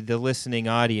the listening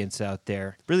audience out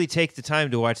there really take the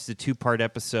time to watch the 2-part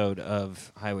episode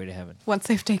of Highway to Heaven? Once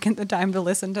they've taken the time to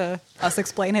listen to us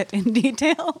explain it in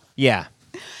detail. Yeah.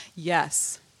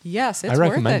 Yes. Yes, it's I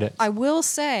recommend worth it. it. I will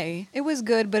say it was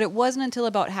good, but it wasn't until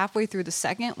about halfway through the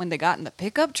second when they got in the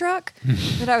pickup truck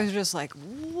that I was just like,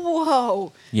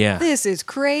 whoa, Yeah. this is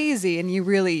crazy. And you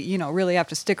really have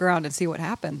to stick around and see what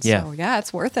happens. Yeah. So yeah,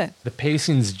 it's worth it. The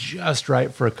pacing's just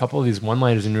right for a couple of these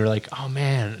one-liners, and you're like, oh,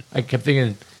 man. I kept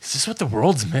thinking, is this what the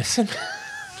world's missing?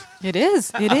 It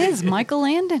is. It is. Michael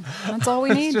Landon. That's all we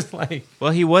It's need. just like,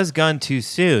 Well, he was gone too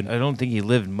soon. I don't think he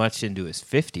lived much into his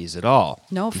 50s at all.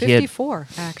 No, He had- 54,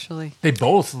 actually. they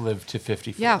both lived to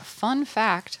 54. Yeah, fun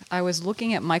fact. I was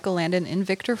looking at Michael Landon and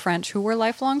Victor French, who were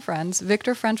lifelong friends.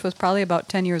 Victor French was probably about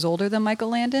 10 years older than Michael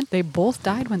Landon. They both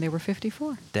died when they were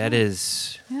 54. That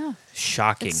is Yeah.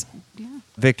 shocking. Yeah.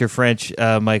 Victor French,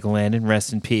 Michael Landon,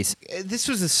 rest in peace. This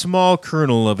was a small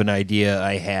kernel of an idea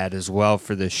I had as well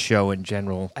for this show in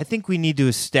general. I think we need to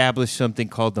establish something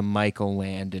called the Michael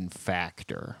Landon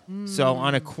factor. So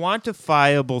on a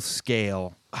quantifiable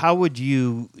scale, how would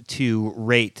you two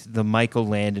rate the Michael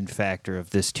Landon factor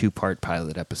of this 2-part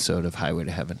pilot episode of Highway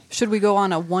to Heaven? Should we go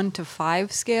on a 1 to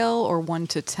 5 scale or 1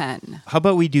 to 10? How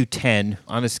about we do 10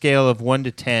 on a scale of 1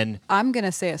 to 10? I'm going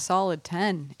to say a solid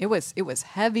 10. It was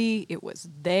heavy. It was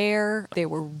there. They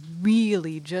were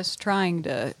really just trying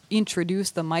to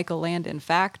introduce the Michael Landon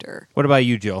factor. What about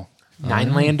you, Joel?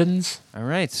 9 Landons. All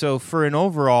right, so for an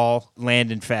overall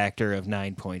Landon factor of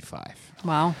 9.5.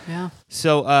 Wow, yeah.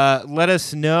 So let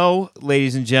us know,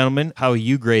 ladies and gentlemen, how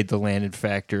you grade the Landon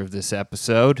factor of this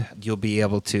episode. You'll be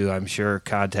able to, I'm sure,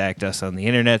 contact us on the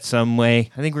internet some way.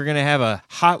 I think we're going to have a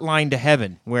hotline to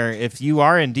heaven where if you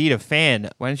are indeed a fan,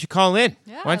 why don't you call in?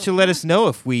 Yeah. Why don't you let us know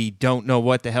if we don't know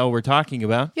what the hell we're talking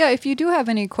about? Yeah, if you do have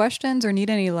any questions or need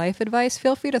any life advice,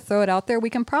 feel free to throw it out there. We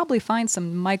can probably find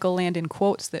some Michael Landon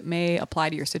quotes that may apply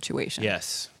to your situation.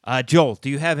 Yes. Joel, do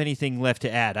you have anything left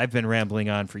to add? I've been rambling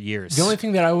on for years. The only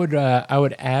thing that I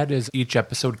would add is each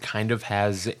episode kind of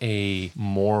has a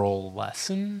moral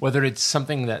lesson, whether it's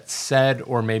something that's said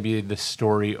or maybe the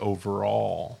story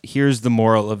overall. Here's the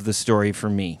moral of the story for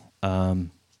me.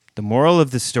 The moral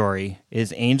of the story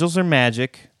is angels are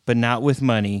magic, but not with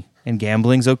money, and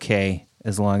gambling's okay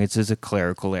as long as it's a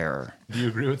clerical error. Do you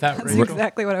agree with that, That's Rachel?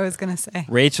 exactly what I was going to say.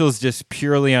 Rachel's just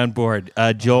purely on board.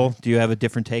 Joel, do you have a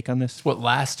different take on this? What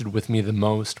lasted with me the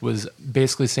most was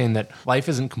basically saying that life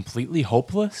isn't completely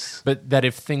hopeless, but that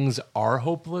if things are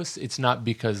hopeless, it's not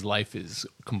because life is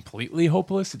completely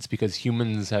hopeless, it's because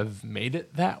humans have made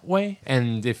it that way.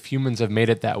 And if humans have made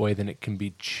it that way, then it can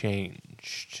be changed.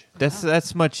 changed.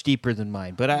 That's much deeper than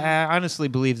mine. But I honestly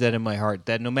believe that in my heart,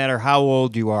 that no matter how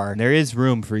old you are, there is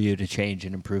room for you to change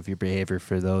and improve your behavior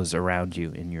for those around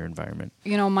you in your environment.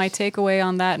 You know, my takeaway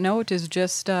on that note is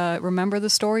just remember the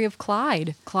story of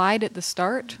Clyde. Clyde at the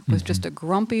start was just a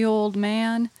grumpy old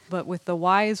man, but with the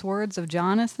wise words of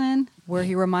Jonathan, where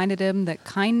he reminded him that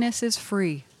kindness is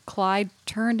free, Clyde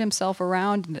turned himself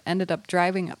around and ended up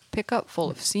driving a pickup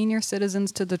full of senior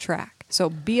citizens to the track. So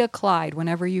be a Clyde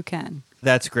whenever you can.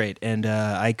 That's great, and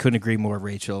I couldn't agree more,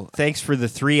 Rachel. Thanks for the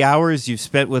 3 hours you've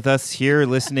spent with us here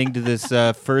listening to this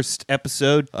first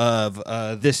episode of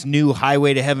this new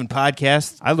Highway to Heaven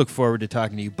podcast. I look forward to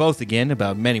talking to you both again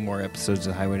about many more episodes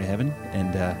of Highway to Heaven,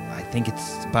 and I think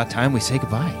it's about time we say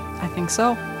goodbye. I think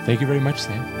so. Thank you very much,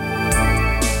 Sam.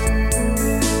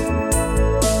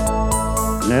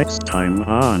 Next time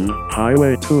on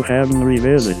Highway to Heaven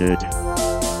Revisited.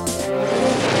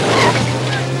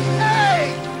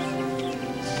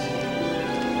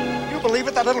 Believe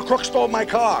it? That little crook stole my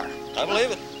car. I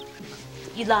believe it.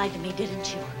 You lied to me,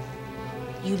 didn't you?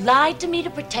 You lied to me to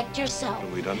protect yourself.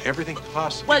 We've done everything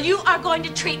possible. Well, you are going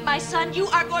to treat my son. You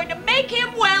are going to make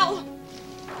him well.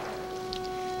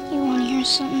 You want to hear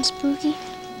something spooky?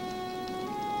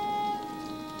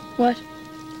 What?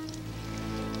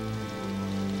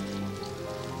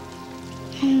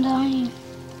 I'm dying.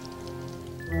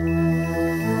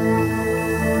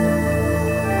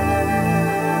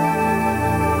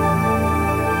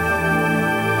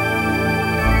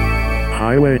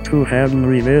 Highway to Heaven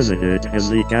Revisited is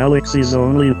the galaxy's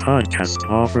only podcast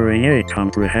offering a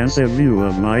comprehensive view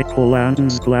of Michael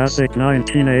Landon's classic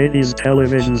 1980s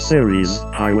television series,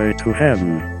 Highway to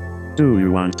Heaven. Do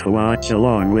you want to watch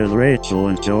along with Rachel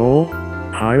and Joel?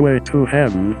 Highway to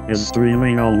Heaven is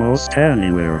streaming almost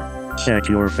anywhere. Check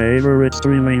your favorite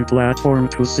streaming platform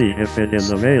to see if it is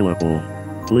available.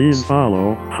 Please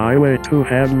follow Highway to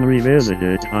Heaven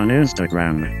Revisited on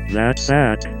Instagram. That's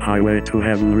at Highway to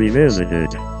Heaven Revisited.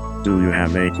 Do you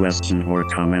have a question or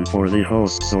comment for the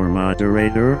hosts or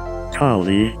moderator? Call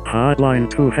the Hotline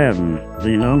to Heaven.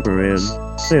 The number is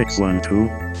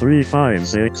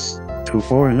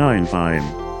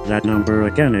 612-356-2495. That number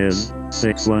again is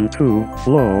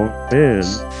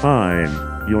 612-FLOW-BIZ-5.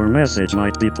 Your message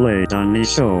might be played on the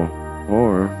show.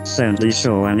 Or send the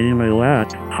show an email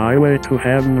at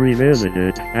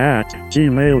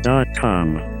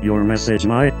highwaytoheavenrevisited@gmail.com. Your message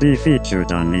might be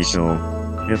featured on the show.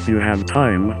 If you have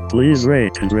time, please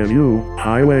rate and review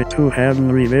Highway to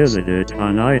Heaven Revisited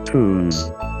on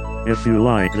iTunes. If you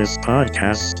like this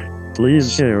podcast,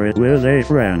 please share it with a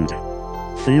friend.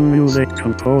 Theme music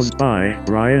composed by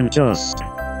Brian Just.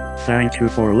 Thank you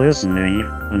for listening,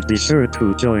 and be sure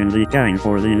to join the gang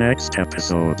for the next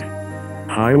episode.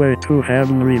 Highway to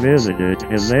Heaven Revisited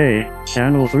is a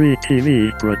Channel 3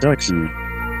 TV production.